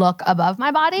look above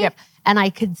my body and I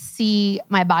could see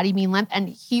my body being limp, and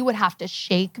he would have to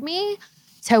shake me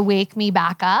to wake me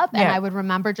back up. And I would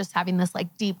remember just having this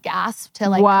deep gasp to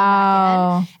come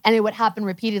back in. And it would happen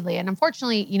repeatedly. And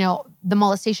unfortunately, the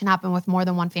molestation happened with more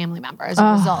than one family member as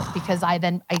a result, because I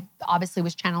obviously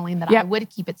was channeling that I would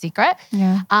keep it secret.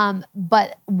 Yeah.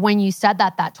 But when you said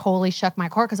that totally shook my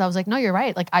core, because I was like, no, you're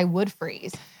right. I would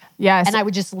freeze. Yes. And I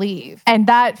would just leave. And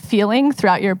that feeling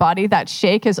throughout your body, that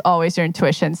shake, is always your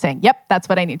intuition saying, yep, that's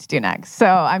what I need to do next. So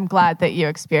I'm glad that you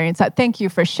experienced that. Thank you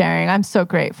for sharing. I'm so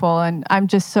grateful. And I'm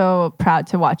just so proud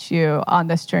to watch you on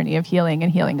this journey of healing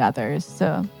and healing others.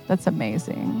 So that's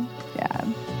amazing. Yeah.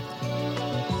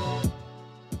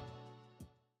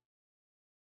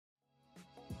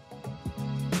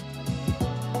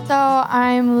 So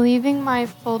I'm leaving my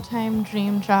full-time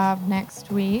dream job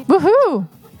next week. Woohoo!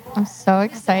 I'm so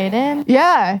excited.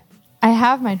 Yeah. I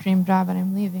have my dream job and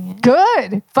I'm leaving it.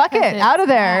 Good. Fuck it. Out of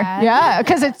there. bad. Yeah.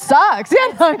 Because it sucks.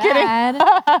 Yeah, no, I'm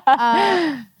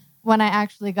kidding. When I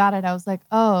actually got it, I was like,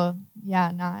 oh,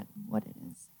 yeah, not what it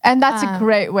is. And that's a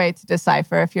great way to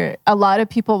decipher. A lot of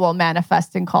people will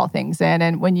manifest and call things in.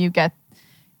 And when you get,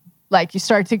 like, you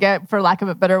start to get, for lack of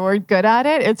a better word, good at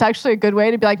it, it's actually a good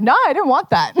way to be like, no, I didn't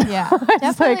want that. Yeah.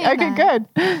 It's like, okay,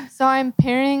 good. So I'm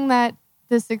pairing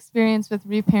this experience with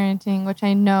reparenting, which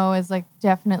I know is like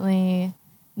definitely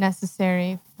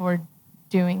necessary for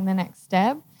doing the next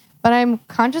step. But I'm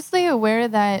consciously aware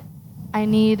that I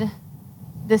need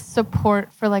this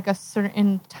support for like a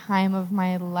certain time of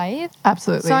my life.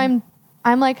 Absolutely. So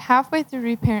I'm like halfway through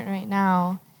reparent right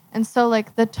now. And so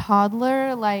like the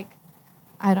toddler, like,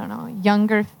 I don't know,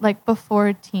 younger, like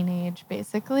before teenage,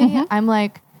 basically. Mm-hmm. I'm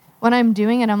like, when I'm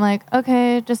doing it, I'm like,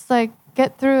 okay, just like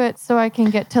get through it so I can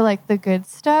get to like the good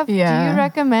stuff. Yeah. Do you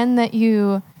recommend that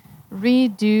you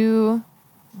redo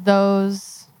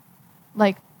those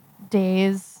like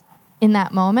days in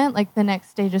that moment? Like the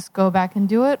next day, just go back and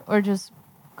do it, or just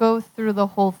go through the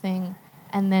whole thing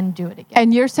and then do it again?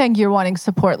 And you're saying you're wanting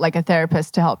support, like a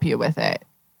therapist, to help you with it?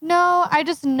 No, I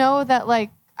just know that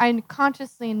like, I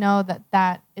consciously know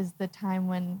that is the time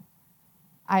when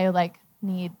I like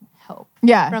need help.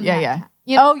 Yeah, from yeah, that yeah. time.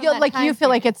 You know, Oh, from yeah, that like time you feel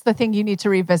like period. it's the thing you need to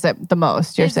revisit the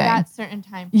most, you're Is saying. that certain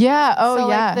time. Yeah, oh, so,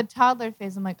 yeah. like the toddler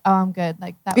phase, I'm like, oh, I'm good.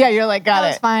 Like that. Yeah, was, you're like, got that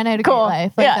was it. fine. I had a Cool. great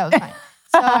life. Like Yeah. that was fine.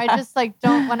 So I just like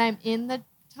don't, when I'm in the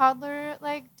toddler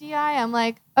like DI, I'm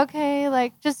like, okay,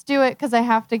 like just do it because I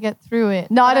have to get through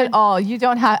it. Not at all. You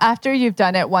don't have, after you've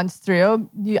done it once through,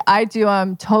 I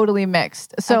do totally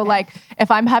mixed. So Okay. like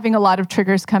if I'm having a lot of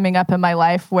triggers coming up in my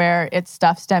life where it's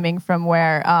stuff stemming from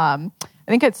where,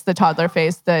 I think it's the toddler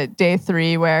phase, the day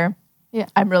 3 where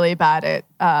I'm really bad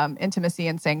at intimacy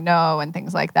and saying no and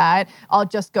things like that. I'll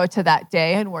just go to that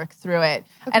day and work through it.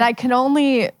 Okay.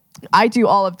 And I do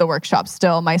all of the workshops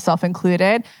still, myself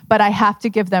included, but I have to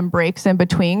give them breaks in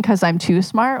between because I'm too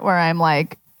smart, where I'm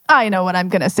like, I know what I'm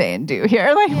going to say and do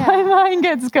here. Like my mind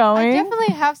gets going. I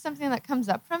definitely have something that comes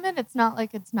up from it. It's not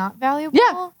like it's not valuable.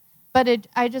 Yeah. But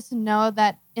I just know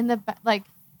that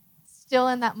still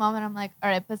in that moment, I'm like, all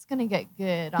right, but it's going to get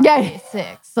good on day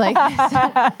 6. Like,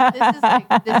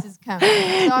 this is coming.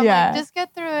 So I'm like, just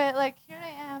get through it. Like, here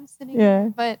I am sitting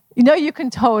here. But you can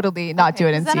totally not do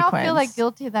it in then sequence. I'll feel like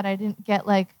guilty that I didn't get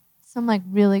like some like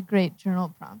really great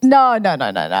journal prompts. No. I'm like,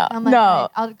 no.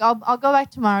 Right, I'll go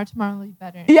back tomorrow. Tomorrow will be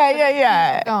better.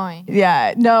 Yeah. Keep going.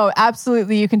 Yeah. No,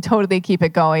 absolutely. You can totally keep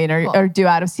it going or do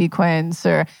out of sequence,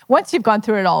 or once you've gone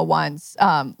through it all once,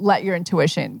 let your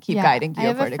intuition keep guiding you. I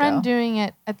have where a to friend go. doing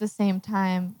it at the same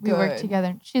time. We work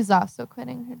together. She's also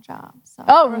quitting her job. So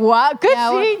oh, wow. Good.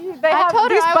 See, they I have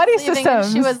told her these I buddy was leaving, and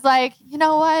systems. she was like, you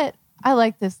know what? I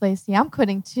like this, Lacey. I'm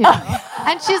quitting too.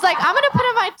 And she's like, I'm going to put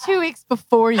in my 2 weeks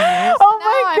before you. So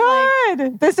oh my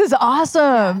God. This is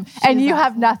awesome. And you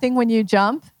have nothing when you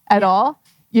jump at all?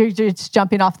 You're just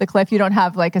jumping off the cliff. You don't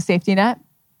have like a safety net?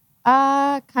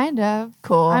 Kind of.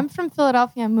 Cool. I'm from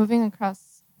Philadelphia. I'm moving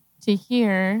across to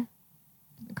here,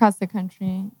 across the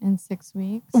country in 6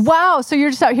 weeks. Wow. So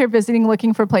you're just out here visiting,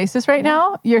 looking for places right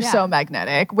now? You're so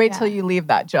magnetic. Wait till you leave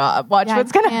that job. Watch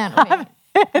what's going to happen.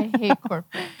 I hate corporate.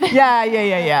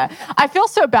 Yeah. I feel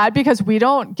so bad because we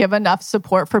don't give enough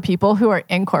support for people who are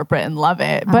in corporate and love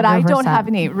it. But 100%. I don't have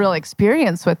any real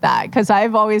experience with that because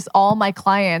all my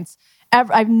clients,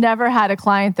 I've never had a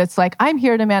client that's like, I'm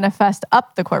here to manifest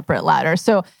up the corporate ladder.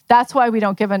 So that's why we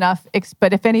don't give enough.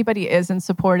 But if anybody isn't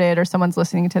supported or someone's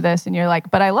listening to this and you're like,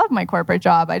 but I love my corporate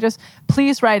job,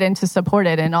 please write in to support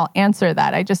it and I'll answer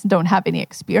that. I just don't have any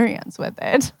experience with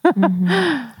it.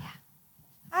 Mm-hmm.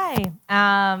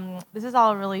 Hi. This is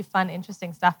all really fun,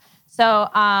 interesting stuff. So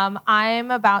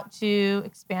I'm about to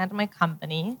expand my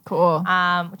company. Cool.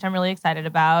 Which I'm really excited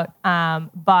about.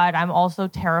 But I'm also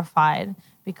terrified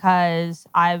because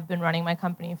I've been running my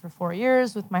company for 4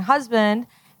 years with my husband,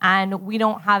 and we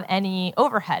don't have any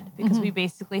overhead because we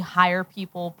basically hire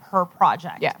people per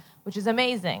project, which is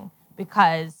amazing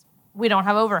because we don't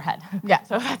have overhead. Yeah.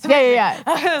 So that's yeah.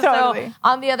 Totally. So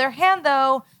on the other hand,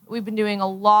 though, we've been doing a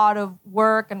lot of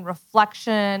work and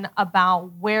reflection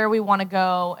about where we want to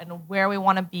go and where we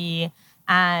want to be.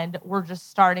 And we're just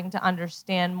starting to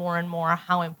understand more and more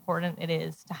how important it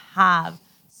is to have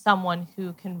someone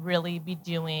who can really be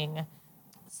doing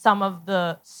some of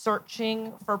the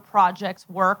searching for projects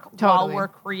work while we're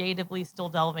creatively still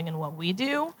delving in what we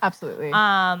do. Absolutely.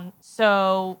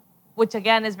 So, which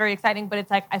again is very exciting, but it's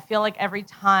like, I feel like every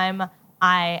time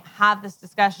I have this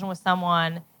discussion with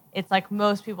someone, it's like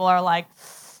most people are like,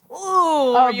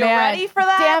 ooh, are you ready for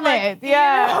that? Damn it.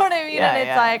 Yeah. You know what I mean? And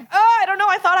it's like, oh, I don't know.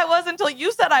 I thought I was until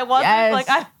you said I wasn't. Yes.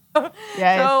 Like,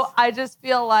 So I just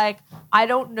feel like I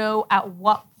don't know at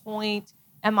what point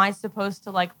am I supposed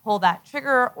to like pull that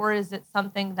trigger, or is it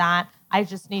something that I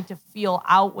just need to feel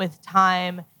out with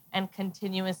time and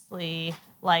continuously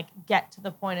like get to the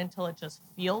point until it just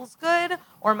feels good?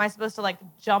 Or am I supposed to like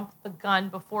jump the gun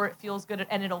before it feels good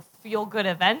and it'll feel good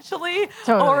eventually?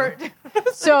 Totally.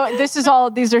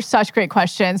 So these are such great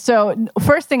questions. So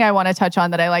first thing I want to touch on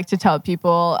that I like to tell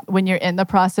people when you're in the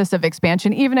process of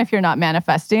expansion, even if you're not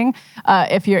manifesting,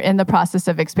 if you're in the process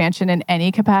of expansion in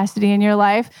any capacity in your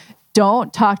life,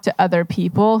 don't talk to other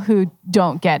people who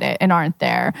don't get it and aren't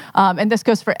there. And this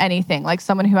goes for anything, like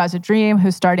someone who has a dream,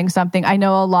 who's starting something. I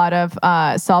know a lot of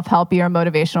self-helpy or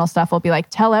motivational stuff will be like,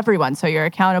 tell everyone so you're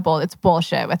accountable. It's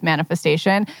bullshit with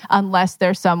manifestation, unless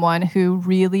there's someone who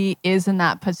really is in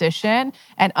that position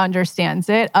and understands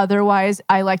it. Otherwise,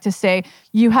 I like to say,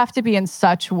 you have to be in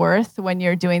such worth when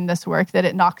you're doing this work that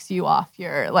it knocks you off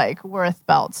your like worth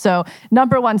belt. So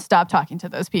number one, stop talking to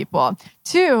those people.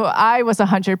 Two, I was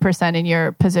 100% in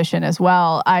your position as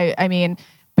well. I mean,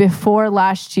 before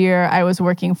last year, I was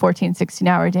working 14,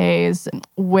 16-hour days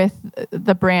with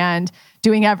the brand,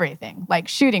 doing everything, like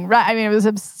shooting. I mean, it was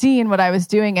obscene what I was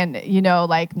doing. And, you know,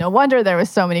 like, no wonder there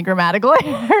was so many grammatical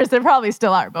errors. There probably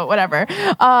still are, but whatever.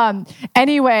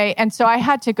 Anyway, and so I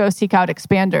had to go seek out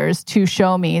expanders to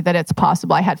show me that it's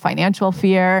possible. I had financial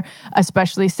fear,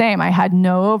 especially same. I had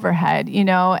no overhead, you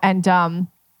know, and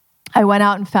I went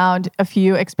out and found a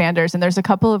few expanders, and there's a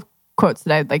couple of quotes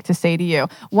that I'd like to say to you.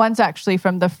 One's actually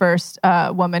from the first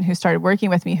woman who started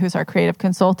working with me, who's our creative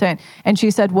consultant. And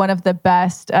she said one of the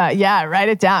best, write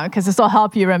it down because this will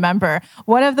help you remember.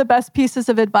 One of the best pieces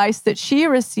of advice that she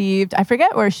received, I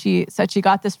forget where she said she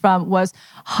got this from, was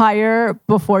hire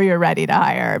before you're ready to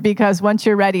hire, because once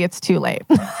you're ready, it's too late.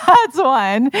 That's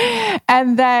one.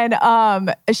 And then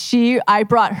I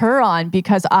brought her on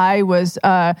because I was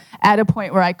at a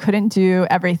point where I couldn't do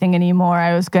everything anymore.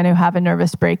 I was going to have a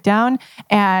nervous breakdown.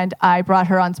 And I brought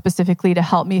her on specifically to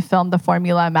help me film the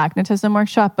Formula Magnetism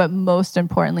workshop, but most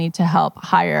importantly, to help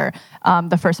hire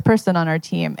the first person on our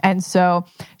team. And so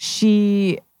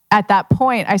at that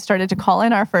point, I started to call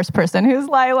in our first person, who's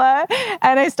Lila.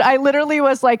 And I literally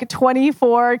was like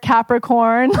 24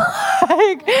 Capricorn.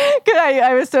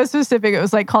 I was so specific. It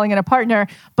was like calling in a partner.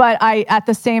 But I, at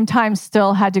the same time,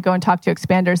 still had to go and talk to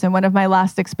expanders. And one of my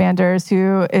last expanders,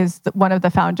 who is one of the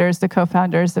founders, the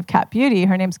co-founders of Cat Beauty,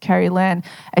 her name's Carrie Lynn.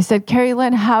 I said, Carrie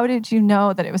Lynn, how did you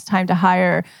know that it was time to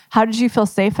hire? How did you feel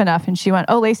safe enough? And she went,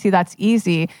 oh, Lacey, that's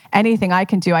easy. Anything I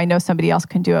can do, I know somebody else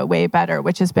can do it way better,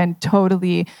 which has been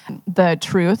totally the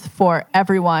truth for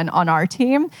everyone on our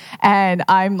team. And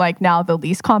I'm like now the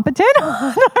least competent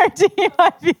on our team.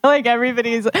 I feel like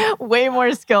everybody's way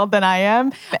more skilled than I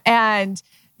am. And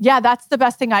yeah, that's the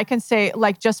best thing I can say.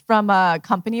 Like just from a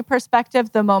company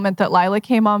perspective, the moment that Lila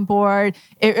came on board,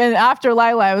 and after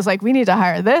Lila, I was like, we need to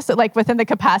hire this, like within the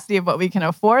capacity of what we can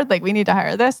afford. Like we need to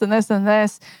hire this and this and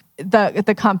this.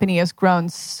 The company has grown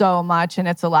so much, and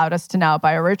it's allowed us to now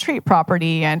buy a retreat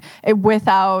property. And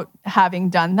without having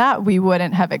done that, we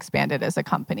wouldn't have expanded as a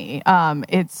company.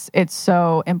 It's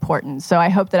so important. So I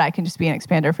hope that I can just be an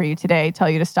expander for you today, tell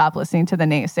you to stop listening to the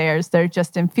naysayers. They're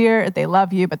just in fear. They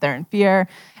love you, but they're in fear.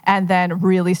 And then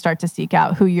really start to seek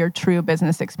out who your true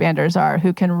business expanders are,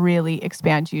 who can really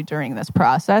expand you during this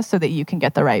process so that you can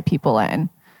get the right people in.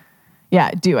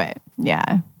 Yeah, do it.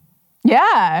 Yeah.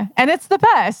 Yeah. And it's the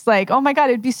best. Like, oh my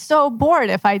God, it'd be so bored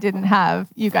if I didn't have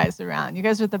you guys around. You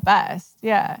guys are the best.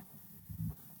 Yeah.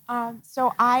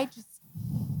 So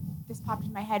this popped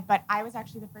in my head, but I was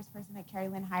actually the first person that Carrie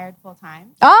Lynn hired full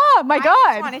time. Oh my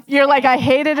God. You're like, I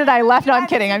hated it. I left. No, I'm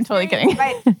kidding. I'm totally kidding.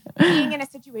 But being in a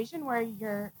situation where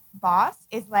your boss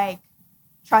is like,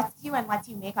 trusts you and lets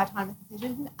you make autonomous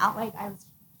decisions out like I was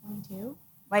 22,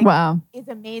 like, wow, is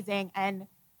amazing. And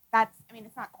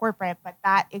it's not corporate, but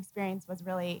that experience was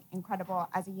really incredible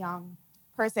as a young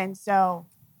person. So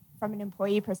from an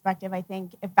employee perspective, I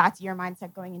think if that's your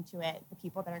mindset going into it, the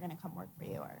people that are going to come work for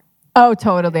you are Oh,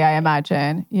 totally. I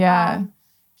imagine. Yeah.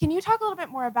 Can you talk a little bit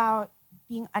more about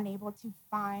being unable to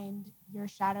find your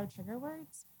shadow trigger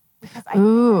words? Because I've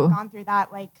gone through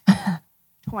that like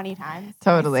 20 times.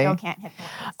 Totally. I still can't hit the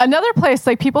words. Another place,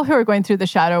 like people who are going through the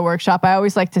shadow workshop, I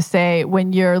always like to say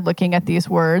when you're looking at these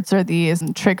words or these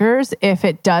triggers, if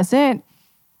it doesn't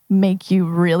make you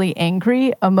really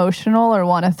angry, emotional, or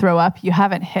want to throw up, you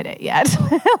haven't hit it yet.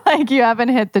 Like you haven't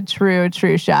hit the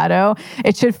true shadow.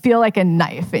 It should feel like a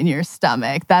knife in your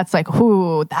stomach. That's like,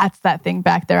 ooh, that's that thing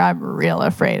back there. I'm real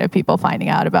afraid of people finding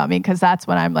out about me because that's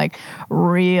when I'm like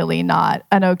really not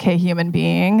an okay human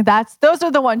being. Those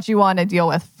are the ones you want to deal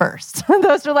with first.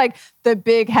 Those are like the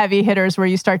big heavy hitters where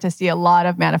you start to see a lot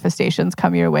of manifestations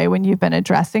come your way when you've been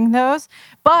addressing those.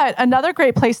 But another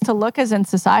great place to look is in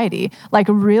society, like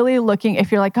really looking,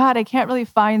 if you're like, God, I can't really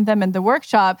find them in the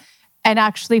workshop, and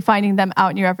actually finding them out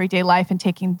in your everyday life and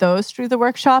taking those through the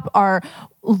workshop are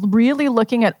really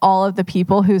looking at all of the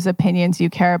people whose opinions you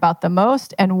care about the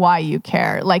most and why you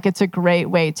care. Like it's a great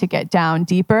way to get down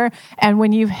deeper. And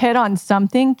when you've hit on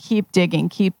something, keep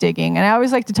digging. And I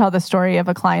always like to tell the story of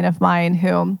a client of mine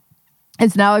who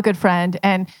is now a good friend,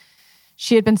 and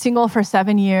she had been single for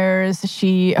 7 years.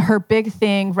 Her big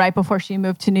thing right before she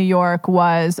moved to New York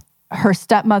was her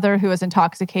stepmother, who was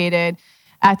intoxicated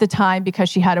at the time because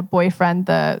she had a boyfriend.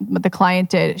 The client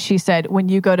did. She said, when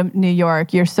you go to New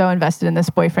York, you're so invested in this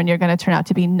boyfriend, you're going to turn out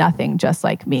to be nothing just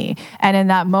like me. And in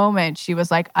that moment, she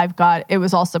was like, it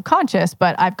was all subconscious,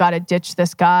 but I've got to ditch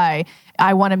this guy.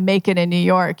 I want to make it in New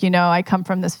York. I come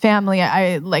from this family.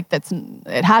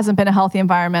 It hasn't been a healthy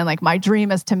environment. Like my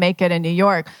dream is to make it in New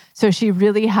York. So she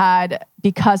really had,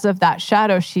 because of that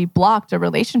shadow, she blocked a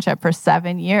relationship for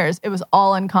 7 years. It was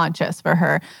all unconscious for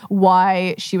her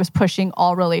why she was pushing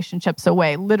all relationships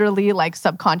away, literally like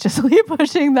subconsciously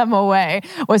pushing them away,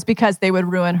 was because they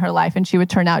would ruin her life and she would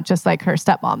turn out just like her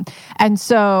stepmom. And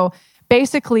so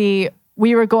basically,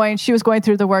 she was going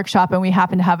through the workshop and we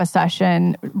happened to have a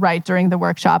session right during the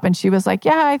workshop. And she was like,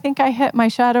 yeah, I think I hit my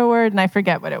shadow word. And I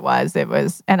forget what it was.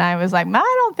 And I was like, I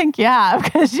don't think you have,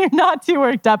 because you're not too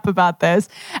worked up about this.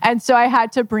 And so I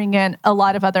had to bring in a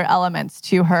lot of other elements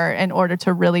to her in order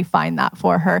to really find that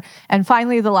for her. And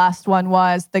finally, the last one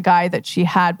was the guy that she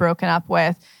had broken up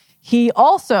with. He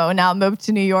also now moved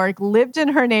to New York, lived in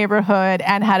her neighborhood,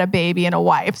 and had a baby and a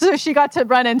wife. So she got to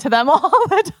run into them all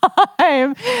the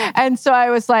time. And so I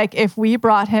was like, if we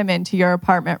brought him into your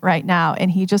apartment right now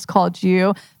and he just called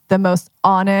you the most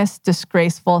honest,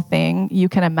 disgraceful thing you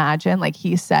can imagine, like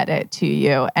he said it to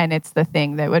you, and it's the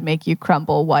thing that would make you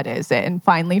crumble, what is it? And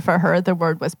finally for her, the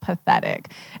word was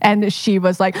pathetic. And she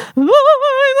was like,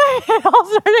 it all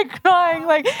started crying,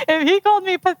 like if he called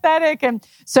me pathetic. And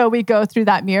so we go through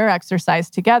that mirror exercise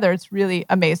together. It's really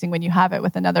amazing when you have it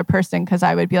with another person, because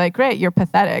I would be like, great, you're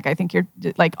pathetic. I think you're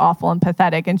like awful and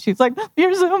pathetic. And she's like,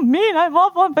 you're so mean, I'm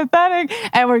awful and pathetic.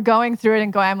 And we're going through it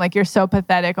and going, I'm like, you're so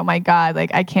pathetic. Oh my God,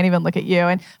 like I can't even look at you.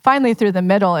 And finally through the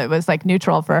middle, it was like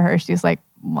neutral for her. She's like,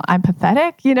 I'm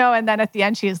pathetic, and then at the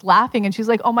end she is laughing and she's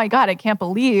like, oh my God, I can't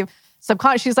believe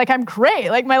subconscious. She's like, I'm great.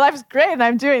 Like my life's great and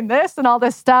I'm doing this and all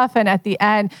this stuff. And at the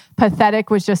end, pathetic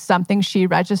was just something she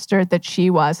registered that she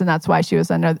was. And that's why she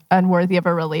was unworthy of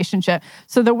a relationship.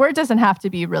 So the word doesn't have to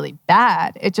be really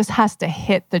bad. It just has to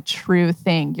hit the true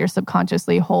thing you're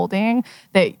subconsciously holding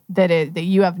that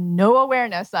you have no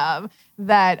awareness of,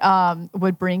 that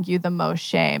would bring you the most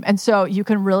shame. And so you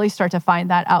can really start to find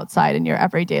that outside in your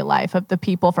everyday life of the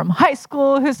people from high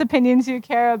school whose opinions you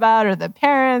care about, or the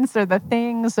parents, or the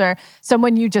things, or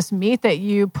someone you just meet that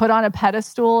you put on a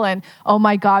pedestal and, oh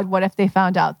my God, what if they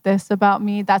found out this about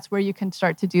me? That's where you can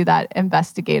start to do that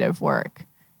investigative work.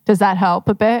 Does that help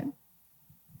a bit?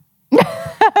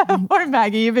 Poor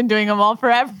Maggie, you've been doing them all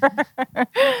forever.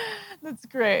 That's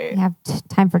great. We have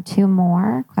time for 2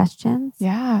 more questions.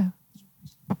 Yeah.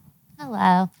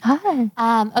 Hello.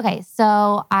 Hi. Okay,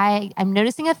 so I'm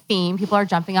noticing a theme. People are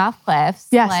jumping off cliffs.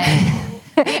 Yes.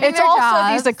 It's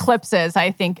also these eclipses.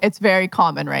 I think it's very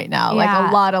common right now. Yeah.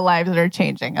 Like a lot of lives that are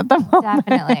changing at the moment.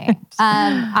 Definitely.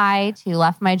 I too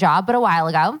left my job, but a while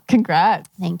ago. Congrats.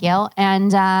 Thank you.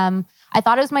 And I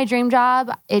thought it was my dream job.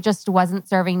 It just wasn't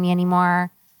serving me anymore.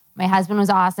 My husband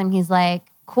was awesome. He's like,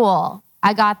 cool,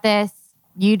 I got this.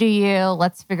 You do you.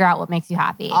 Let's figure out what makes you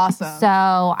happy. Awesome. So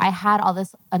I had all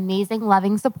this amazing,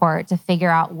 loving support to figure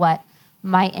out what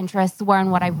my interests were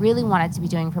and what I really wanted to be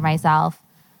doing for myself.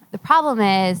 The problem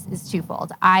is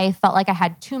twofold. I felt like I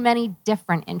had too many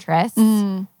different interests,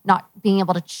 not being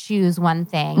able to choose one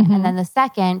thing. Mm-hmm. And then the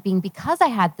second being, because I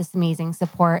had this amazing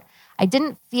support, I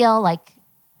didn't feel like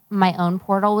my own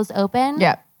portal was open.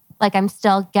 Yeah. Like I'm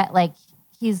still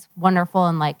he's wonderful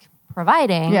and like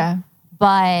providing. Yeah.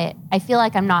 but I feel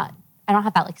like I don't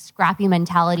have that like scrappy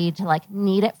mentality to like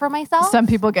need it for myself. Some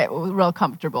people get real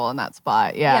comfortable in that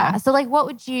spot. Yeah. So like, what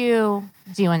would you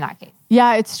do in that case?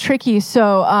 Yeah, it's tricky.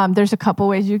 So there's a couple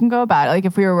ways you can go about it. Like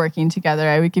if we were working together,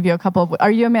 I would give you a couple of,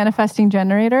 are you a manifesting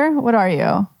generator? What are you?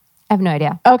 I have no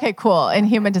idea. Okay, cool. In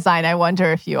human design, I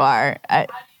wonder if you are.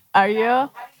 Are you?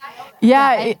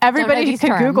 Yeah, everybody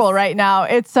can Google right now.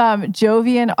 It's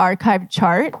Jovian Archive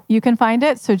chart. You can find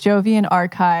it. So Jovian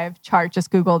Archive chart, just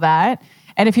Google that.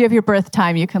 And if you have your birth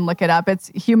time, you can look it up. It's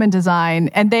human design.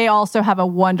 And they also have a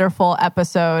wonderful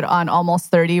episode on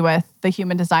Almost 30 with the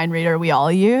human design reader we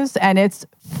all use. And it's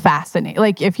fascinating.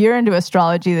 Like if you're into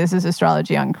astrology, this is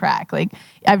astrology on crack. Like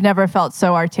I've never felt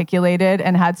so articulated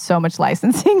and had so much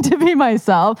licensing to be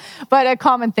myself. But a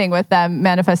common thing with them,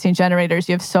 manifesting generators,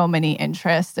 you have so many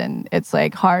interests and it's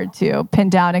like hard to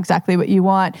pin down exactly what you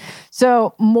want.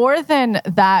 So more than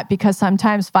that, because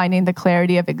sometimes finding the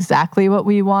clarity of exactly what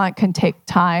we want can take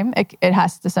time. It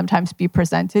has to sometimes be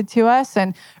presented to us,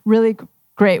 and really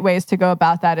great ways to go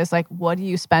about that is like, what do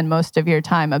you spend most of your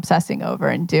time obsessing over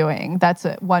and doing? That's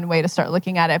one way to start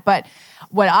looking at it. But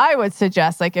what I would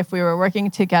suggest, like if we were working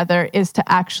together, is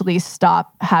to actually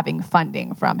stop having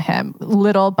funding from him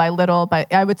little by little.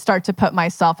 But I would start to put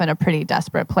myself in a pretty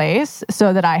desperate place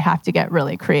so that I have to get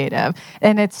really creative.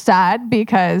 And it's sad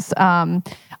because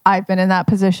I've been in that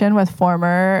position with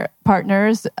former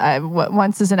partners.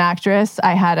 Once as an actress,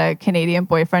 I had a Canadian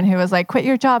boyfriend who was like, quit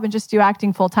your job and just do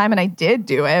acting full time. And I did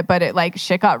do it, but it like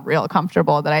shit got real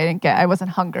comfortable that I wasn't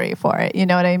hungry for it. You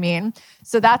know what I mean?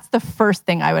 So that's the first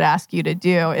thing I would ask you to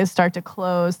do is start to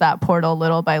close that portal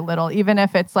little by little, even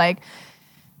if it's like,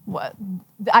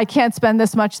 I can't spend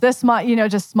this much, just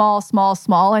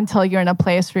small until you're in a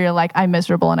place where you're like, I'm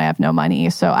miserable and I have no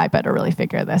money. So I better really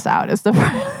figure this out that's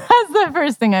the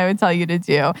first thing I would tell you to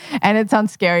do. And it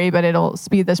sounds scary, but it'll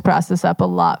speed this process up a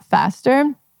lot faster.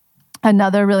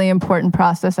 Another really important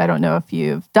process, I don't know if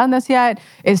you've done this yet,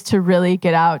 is to really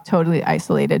get out totally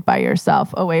isolated by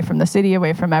yourself, away from the city,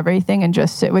 away from everything, and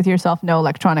just sit with yourself, no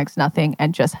electronics, nothing,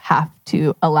 and just have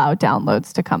to allow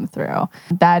downloads to come through.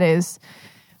 That is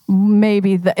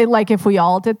maybe like if we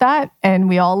all did that and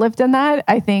we all lived in that,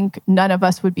 I think none of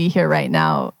us would be here right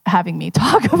now having me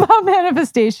talk about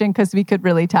manifestation, because we could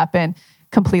really tap in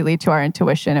completely to our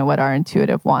intuition and what our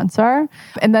intuitive wants are.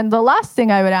 And then the last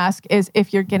thing I would ask is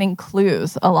if you're getting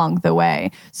clues along the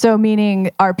way. So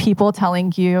meaning, are people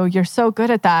telling you, you're so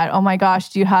good at that? Oh my gosh,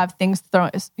 do you have things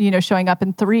showing up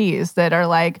in threes that are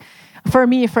like, for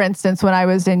me, for instance, when I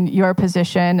was in your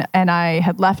position and I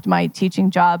had left my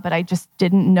teaching job, but I just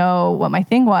didn't know what my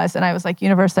thing was. And I was like,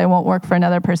 universe, I won't work for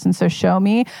another person, so show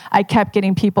me. I kept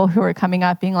getting people who were coming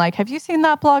up being like, have you seen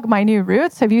that blog, My New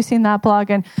Roots? Have you seen that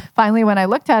blog? And finally, when I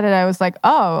looked at it, I was like,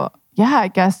 oh, yeah, I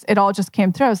guess it all just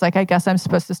came through. I was like, I guess I'm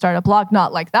supposed to start a blog,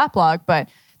 not like that blog, but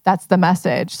that's the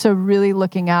message. So really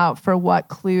looking out for what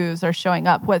clues are showing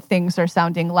up, what things are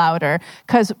sounding louder,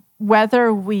 because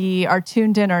whether we are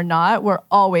tuned in or not, we're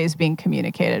always being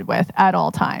communicated with at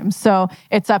all times. So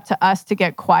it's up to us to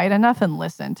get quiet enough and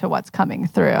listen to what's coming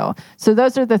through. So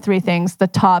those are the three things. The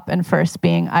top and first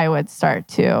being, I would start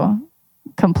to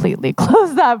completely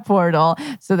close that portal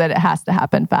so that it has to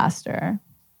happen faster.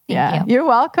 Thank you. You're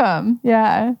welcome.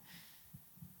 Yeah.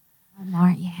 One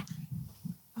more, yeah.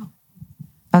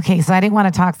 Okay, so I didn't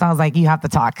want to talk, so I was like, you have to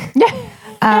talk.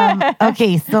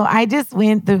 Okay, so I just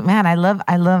went through, man, I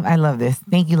love this.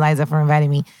 Thank you, Liza, for inviting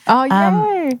me. Oh,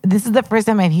 yay. This is the first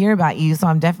time I hear about you, so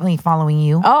I'm definitely following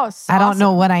you. Oh, so I don't awesome.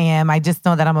 know what I am. I just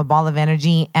know that I'm a ball of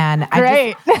energy. And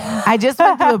Great. I just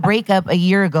went through a breakup a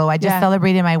year ago. I just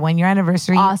celebrated my 1-year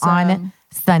anniversary on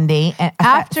Sunday.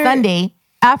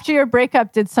 After your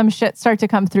breakup, did some shit start to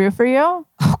come through for you? All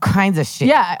kinds of shit.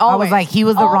 Yeah, I was like, he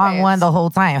was the wrong one the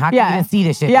whole time. How can you even see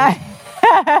this shit? Yeah.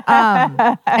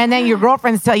 And then your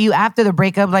girlfriends tell you after the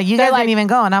breakup, like, you guys didn't even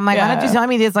go. And I'm like, why don't you tell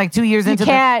me this like 2 years into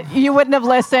You wouldn't have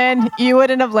listened.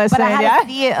 But I had to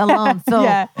see it alone.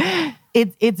 So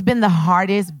it's been the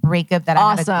hardest breakup that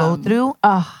I had to go through.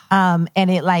 And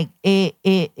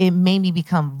it made me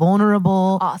become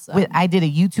vulnerable. Awesome. I did a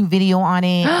YouTube video on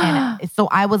it. And so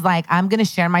I was like, I'm going to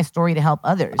share my story to help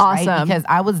others. Awesome. Right? Because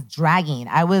I was dragging.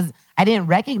 I didn't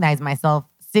recognize myself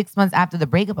 6 months after the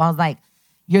breakup. I was like,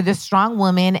 you're this strong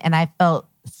woman. And I felt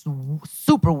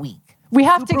super weak. We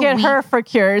have to get her for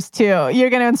cures too. You're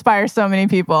going to inspire so many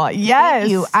people. Yes.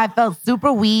 Thank you. I felt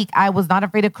super weak. I was not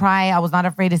afraid to cry. I was not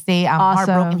afraid to say I'm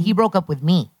heartbroken. He broke up with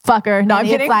me. Fucker. No, I'm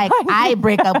kidding. It's like, I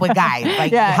break up with guys.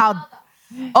 Like, how?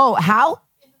 Oh, how?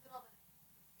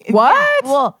 What? Yeah.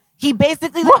 Well, he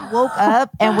basically woke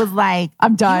up and was like,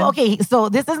 I'm done. Okay, so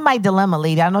this is my dilemma,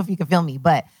 lady. I don't know if you can feel me,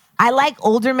 but I like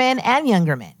older men and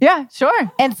younger men. Yeah,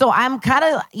 sure. And so I'm kind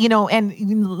of,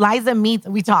 and Liza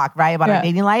we talk, right, about our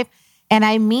dating life. And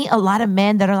I meet a lot of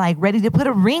men that are like ready to put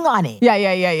a ring on it. Yeah.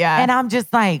 And I'm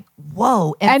just like,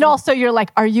 whoa. And so, also you're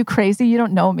like, are you crazy? You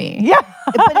don't know me. Yeah.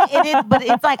 but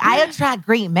it's like, I attract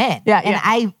great men. Yeah.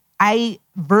 And I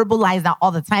verbalize that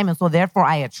all the time. And so therefore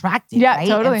I attract it. Yeah, right?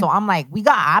 totally. And so I'm like, we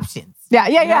got options. Yeah.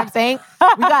 You know what I'm saying?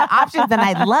 We got options and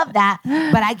I love that.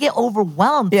 But I get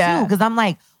overwhelmed too. Because I'm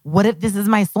like, what if this is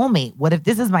my soulmate? What if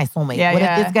this is my soulmate? What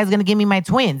if this guy's going to give me my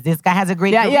twins? This guy has a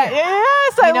great career.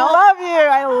 Yes, I love you.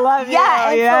 I love you.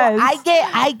 Yeah, so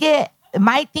I get,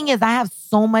 my thing is I have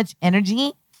so much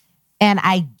energy and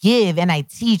I give and I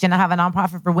teach and I have a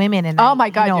nonprofit for women. And oh my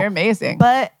God, you're amazing.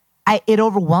 But it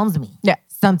overwhelms me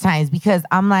sometimes because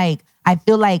I'm like, I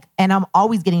feel like, and I'm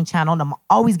always getting channeled. I'm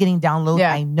always getting downloads.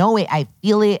 Yeah. I know it. I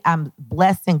feel it. I'm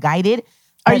blessed and guided.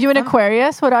 Are you an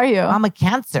Aquarius? What are you? I'm a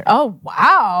Cancer. Oh,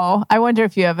 wow. I wonder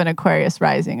if you have an Aquarius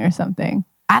rising or something.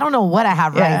 I don't know what I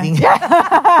have rising.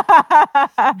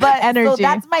 But energy. So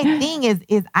that's my thing is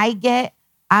I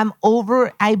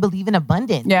believe in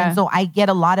abundance. Yeah. And so I get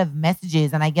a lot of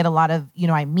messages and I get a lot of,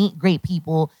 I meet great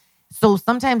people. So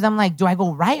sometimes I'm like, do I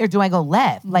go right or do I go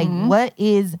left? Like, what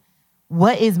is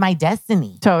my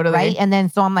destiny? Totally. Right. And then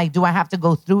so I'm like, do I have to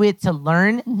go through it to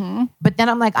learn? But then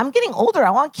I'm like, I'm getting older. I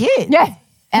want kids. Yeah.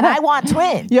 And I want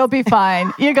twins. You'll be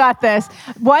fine. You got this.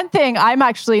 One thing, I'm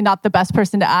actually not the best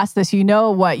person to ask this. You know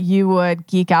what you would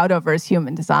geek out over is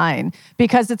human design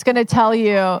because it's going to tell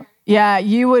you,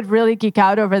 you would really geek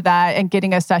out over that. And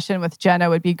getting a session with Jenna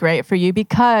would be great for you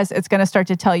because it's going to start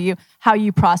to tell you how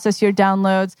you process your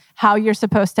downloads, how you're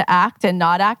supposed to act and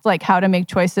not act, like how to make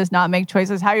choices, not make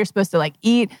choices, how you're supposed to like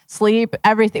eat, sleep,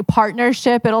 everything,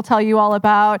 partnership. It'll tell you all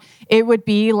about. It would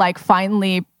be like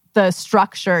finally the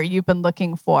structure you've been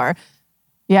looking for.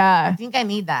 Yeah. I think I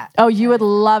need that. Oh, you would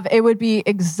love it. Would be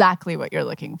exactly what you're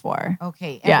looking for.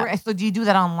 Okay. And so do you do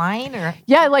that online or?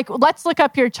 Yeah, like let's look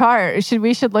up your chart.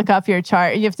 We should look up your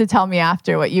chart. You have to tell me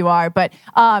after what you are. But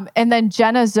and then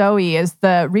Jenna Zoe is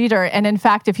the reader. And in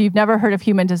fact, if you've never heard of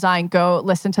human design, go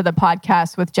listen to the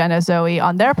podcast with Jenna Zoe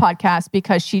on their podcast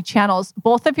because she channels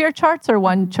both of your charts or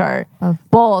one chart?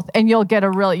 Both. And you'll get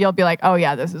you'll be like, oh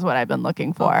yeah, this is what I've been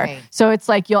looking for. Okay. So it's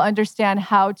like you'll understand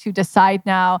how to decide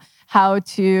now, how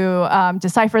to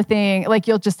decipher things. Like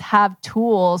you'll just have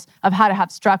tools of how to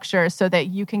have structure so that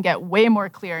you can get way more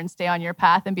clear and stay on your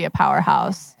path and be a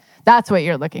powerhouse. That's what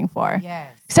you're looking for.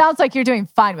 Yes. Sounds like you're doing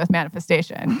fine with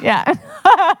manifestation. Yeah.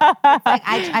 Like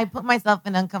I put myself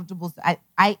in uncomfortable.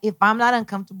 If I'm not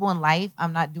uncomfortable in life,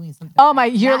 I'm not doing something. Oh my,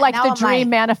 you're like the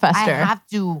dream manifester. I have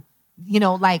to.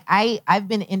 Like I've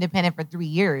been independent for 3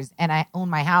 years and I own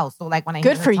my house. So like when I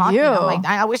good for talking, you, I'm like,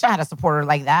 I wish I had a supporter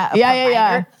like that.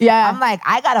 Yeah. I'm like,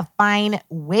 I gotta find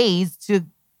ways to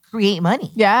create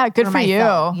money. Yeah, good for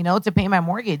myself, you. To pay my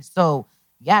mortgage. So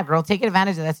yeah, girl, take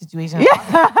advantage of that situation.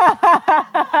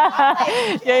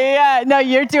 Yeah. No,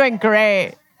 you're doing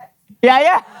great.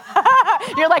 Yeah.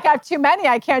 You're like, I have too many.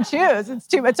 I can't choose.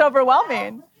 It's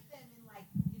overwhelming.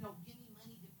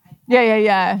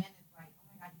 Yeah.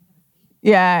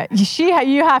 Yeah,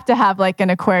 you have to have like an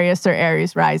Aquarius or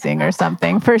Aries rising or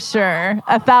something for sure.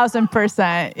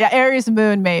 1,000%. Yeah, Aries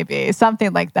moon maybe,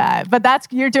 something like that. But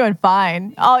you're doing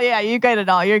fine. Oh yeah, you get it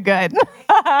all. You're good.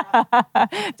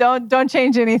 Don't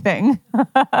change anything.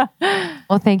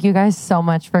 Well, thank you guys so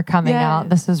much for coming out.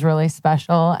 This is really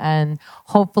special, and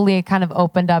hopefully it kind of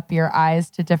opened up your eyes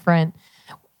to different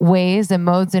ways and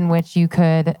modes in which you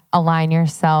could align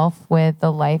yourself with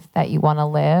the life that you want to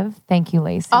live. Thank you,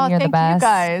 Lacey. You're the best. You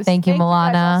guys. Thank you, Milana.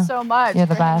 You guys so much. You're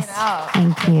the best.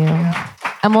 Thank you.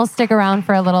 And we'll stick around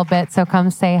for a little bit. So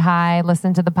come say hi,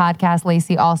 listen to the podcast.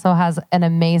 Lacey also has an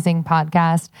amazing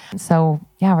podcast. So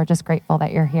yeah, we're just grateful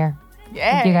that you're here.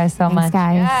 Yeah. Thank you guys so much.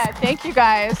 Guys. Yeah, thank you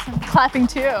guys. I'm clapping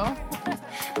too.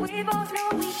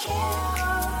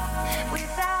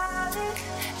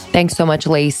 Thanks so much,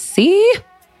 Lacey.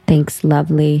 Thanks,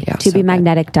 lovely. Yeah,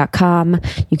 ToBeMagnetic.com.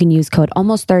 You can use code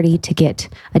almost30 to get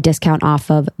a discount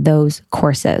off of those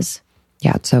courses.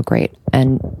 Yeah, it's so great.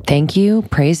 And thank you,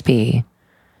 praise be,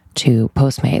 to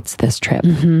Postmates this trip.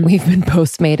 Mm-hmm. We've been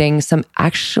Postmating some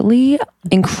actually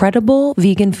incredible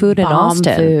vegan food in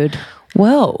Austin. Food.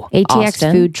 Whoa. ATX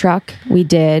Austin. food truck. We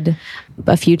did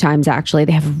a few times actually.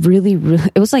 They have really,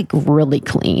 it was like really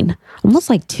clean, almost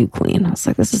like too clean. I was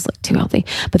like, this is like too healthy.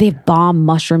 But they have bomb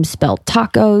mushroom spelt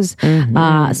tacos.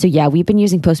 So yeah, we've been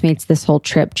using Postmates this whole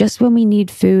trip just when we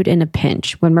need food in a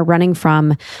pinch, when we're running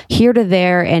from here to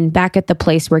there and back at the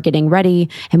place we're getting ready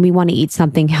and we want to eat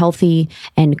something healthy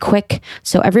and quick.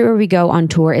 So everywhere we go on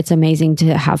tour, it's amazing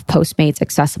to have Postmates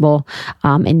accessible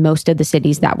in most of the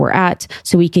cities that we're at,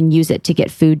 so we can use it to get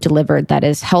food delivered that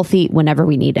is healthy whenever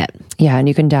we need it. Yeah, and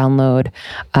you can download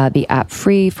the app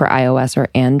free for iOS or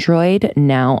Android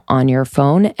now on your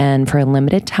phone. And for a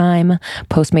limited time,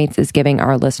 Postmates is giving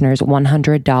our listeners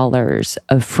 $100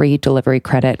 of free delivery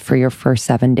credit for your first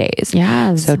 7 days.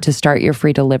 Yes. So to start your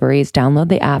free deliveries, download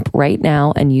the app right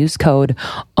now and use code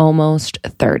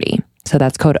ALMOST30. So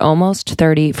that's code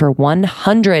ALMOST30 for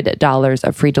 $100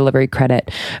 of free delivery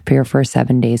credit for your first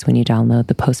 7 days when you download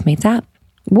the Postmates app.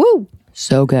 Woo!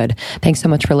 So good. Thanks so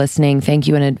much for listening. Thank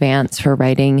you in advance for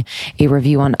writing a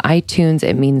review on iTunes.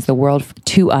 It means the world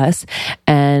to us,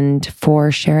 and for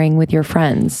sharing with your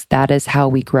friends. That is how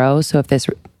we grow. So if this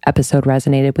episode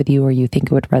resonated with you or you think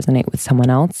it would resonate with someone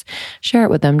else, share it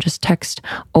with them. Just text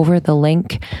over the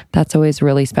link. That's always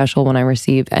really special when I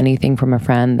receive anything from a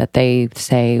friend that they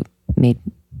say made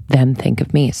them think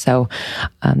of me. So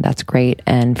that's great.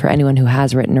 And for anyone who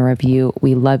has written a review,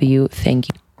 we love you. Thank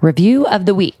you. Review of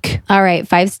the week. All right,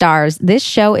 5 stars. This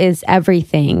show is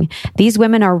everything. These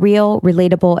women are real,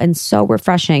 relatable, and so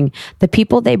refreshing. The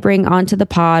people they bring onto the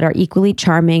pod are equally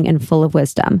charming and full of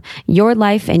wisdom. Your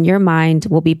life and your mind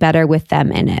will be better with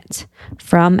them in it.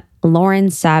 From Lauren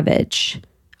Savage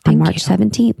on March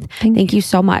 17th. Thank you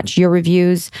so much. Your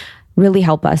reviews really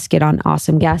help us get on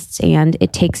awesome guests. And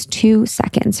it takes 2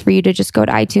 seconds for you to just go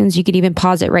to iTunes. You could even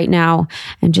pause it right now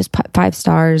and just put 5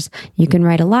 stars. You can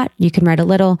write a lot. You can write a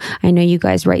little. I know you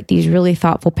guys write these really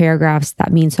thoughtful paragraphs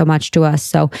that mean so much to us.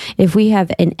 So if we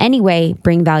have in any way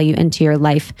bring value into your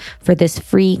life for this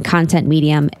free content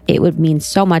medium, it would mean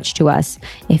so much to us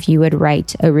if you would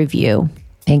write a review.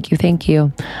 Thank you. Thank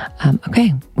you.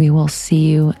 Okay. We will see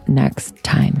you next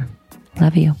time.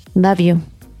 Love you. Love you.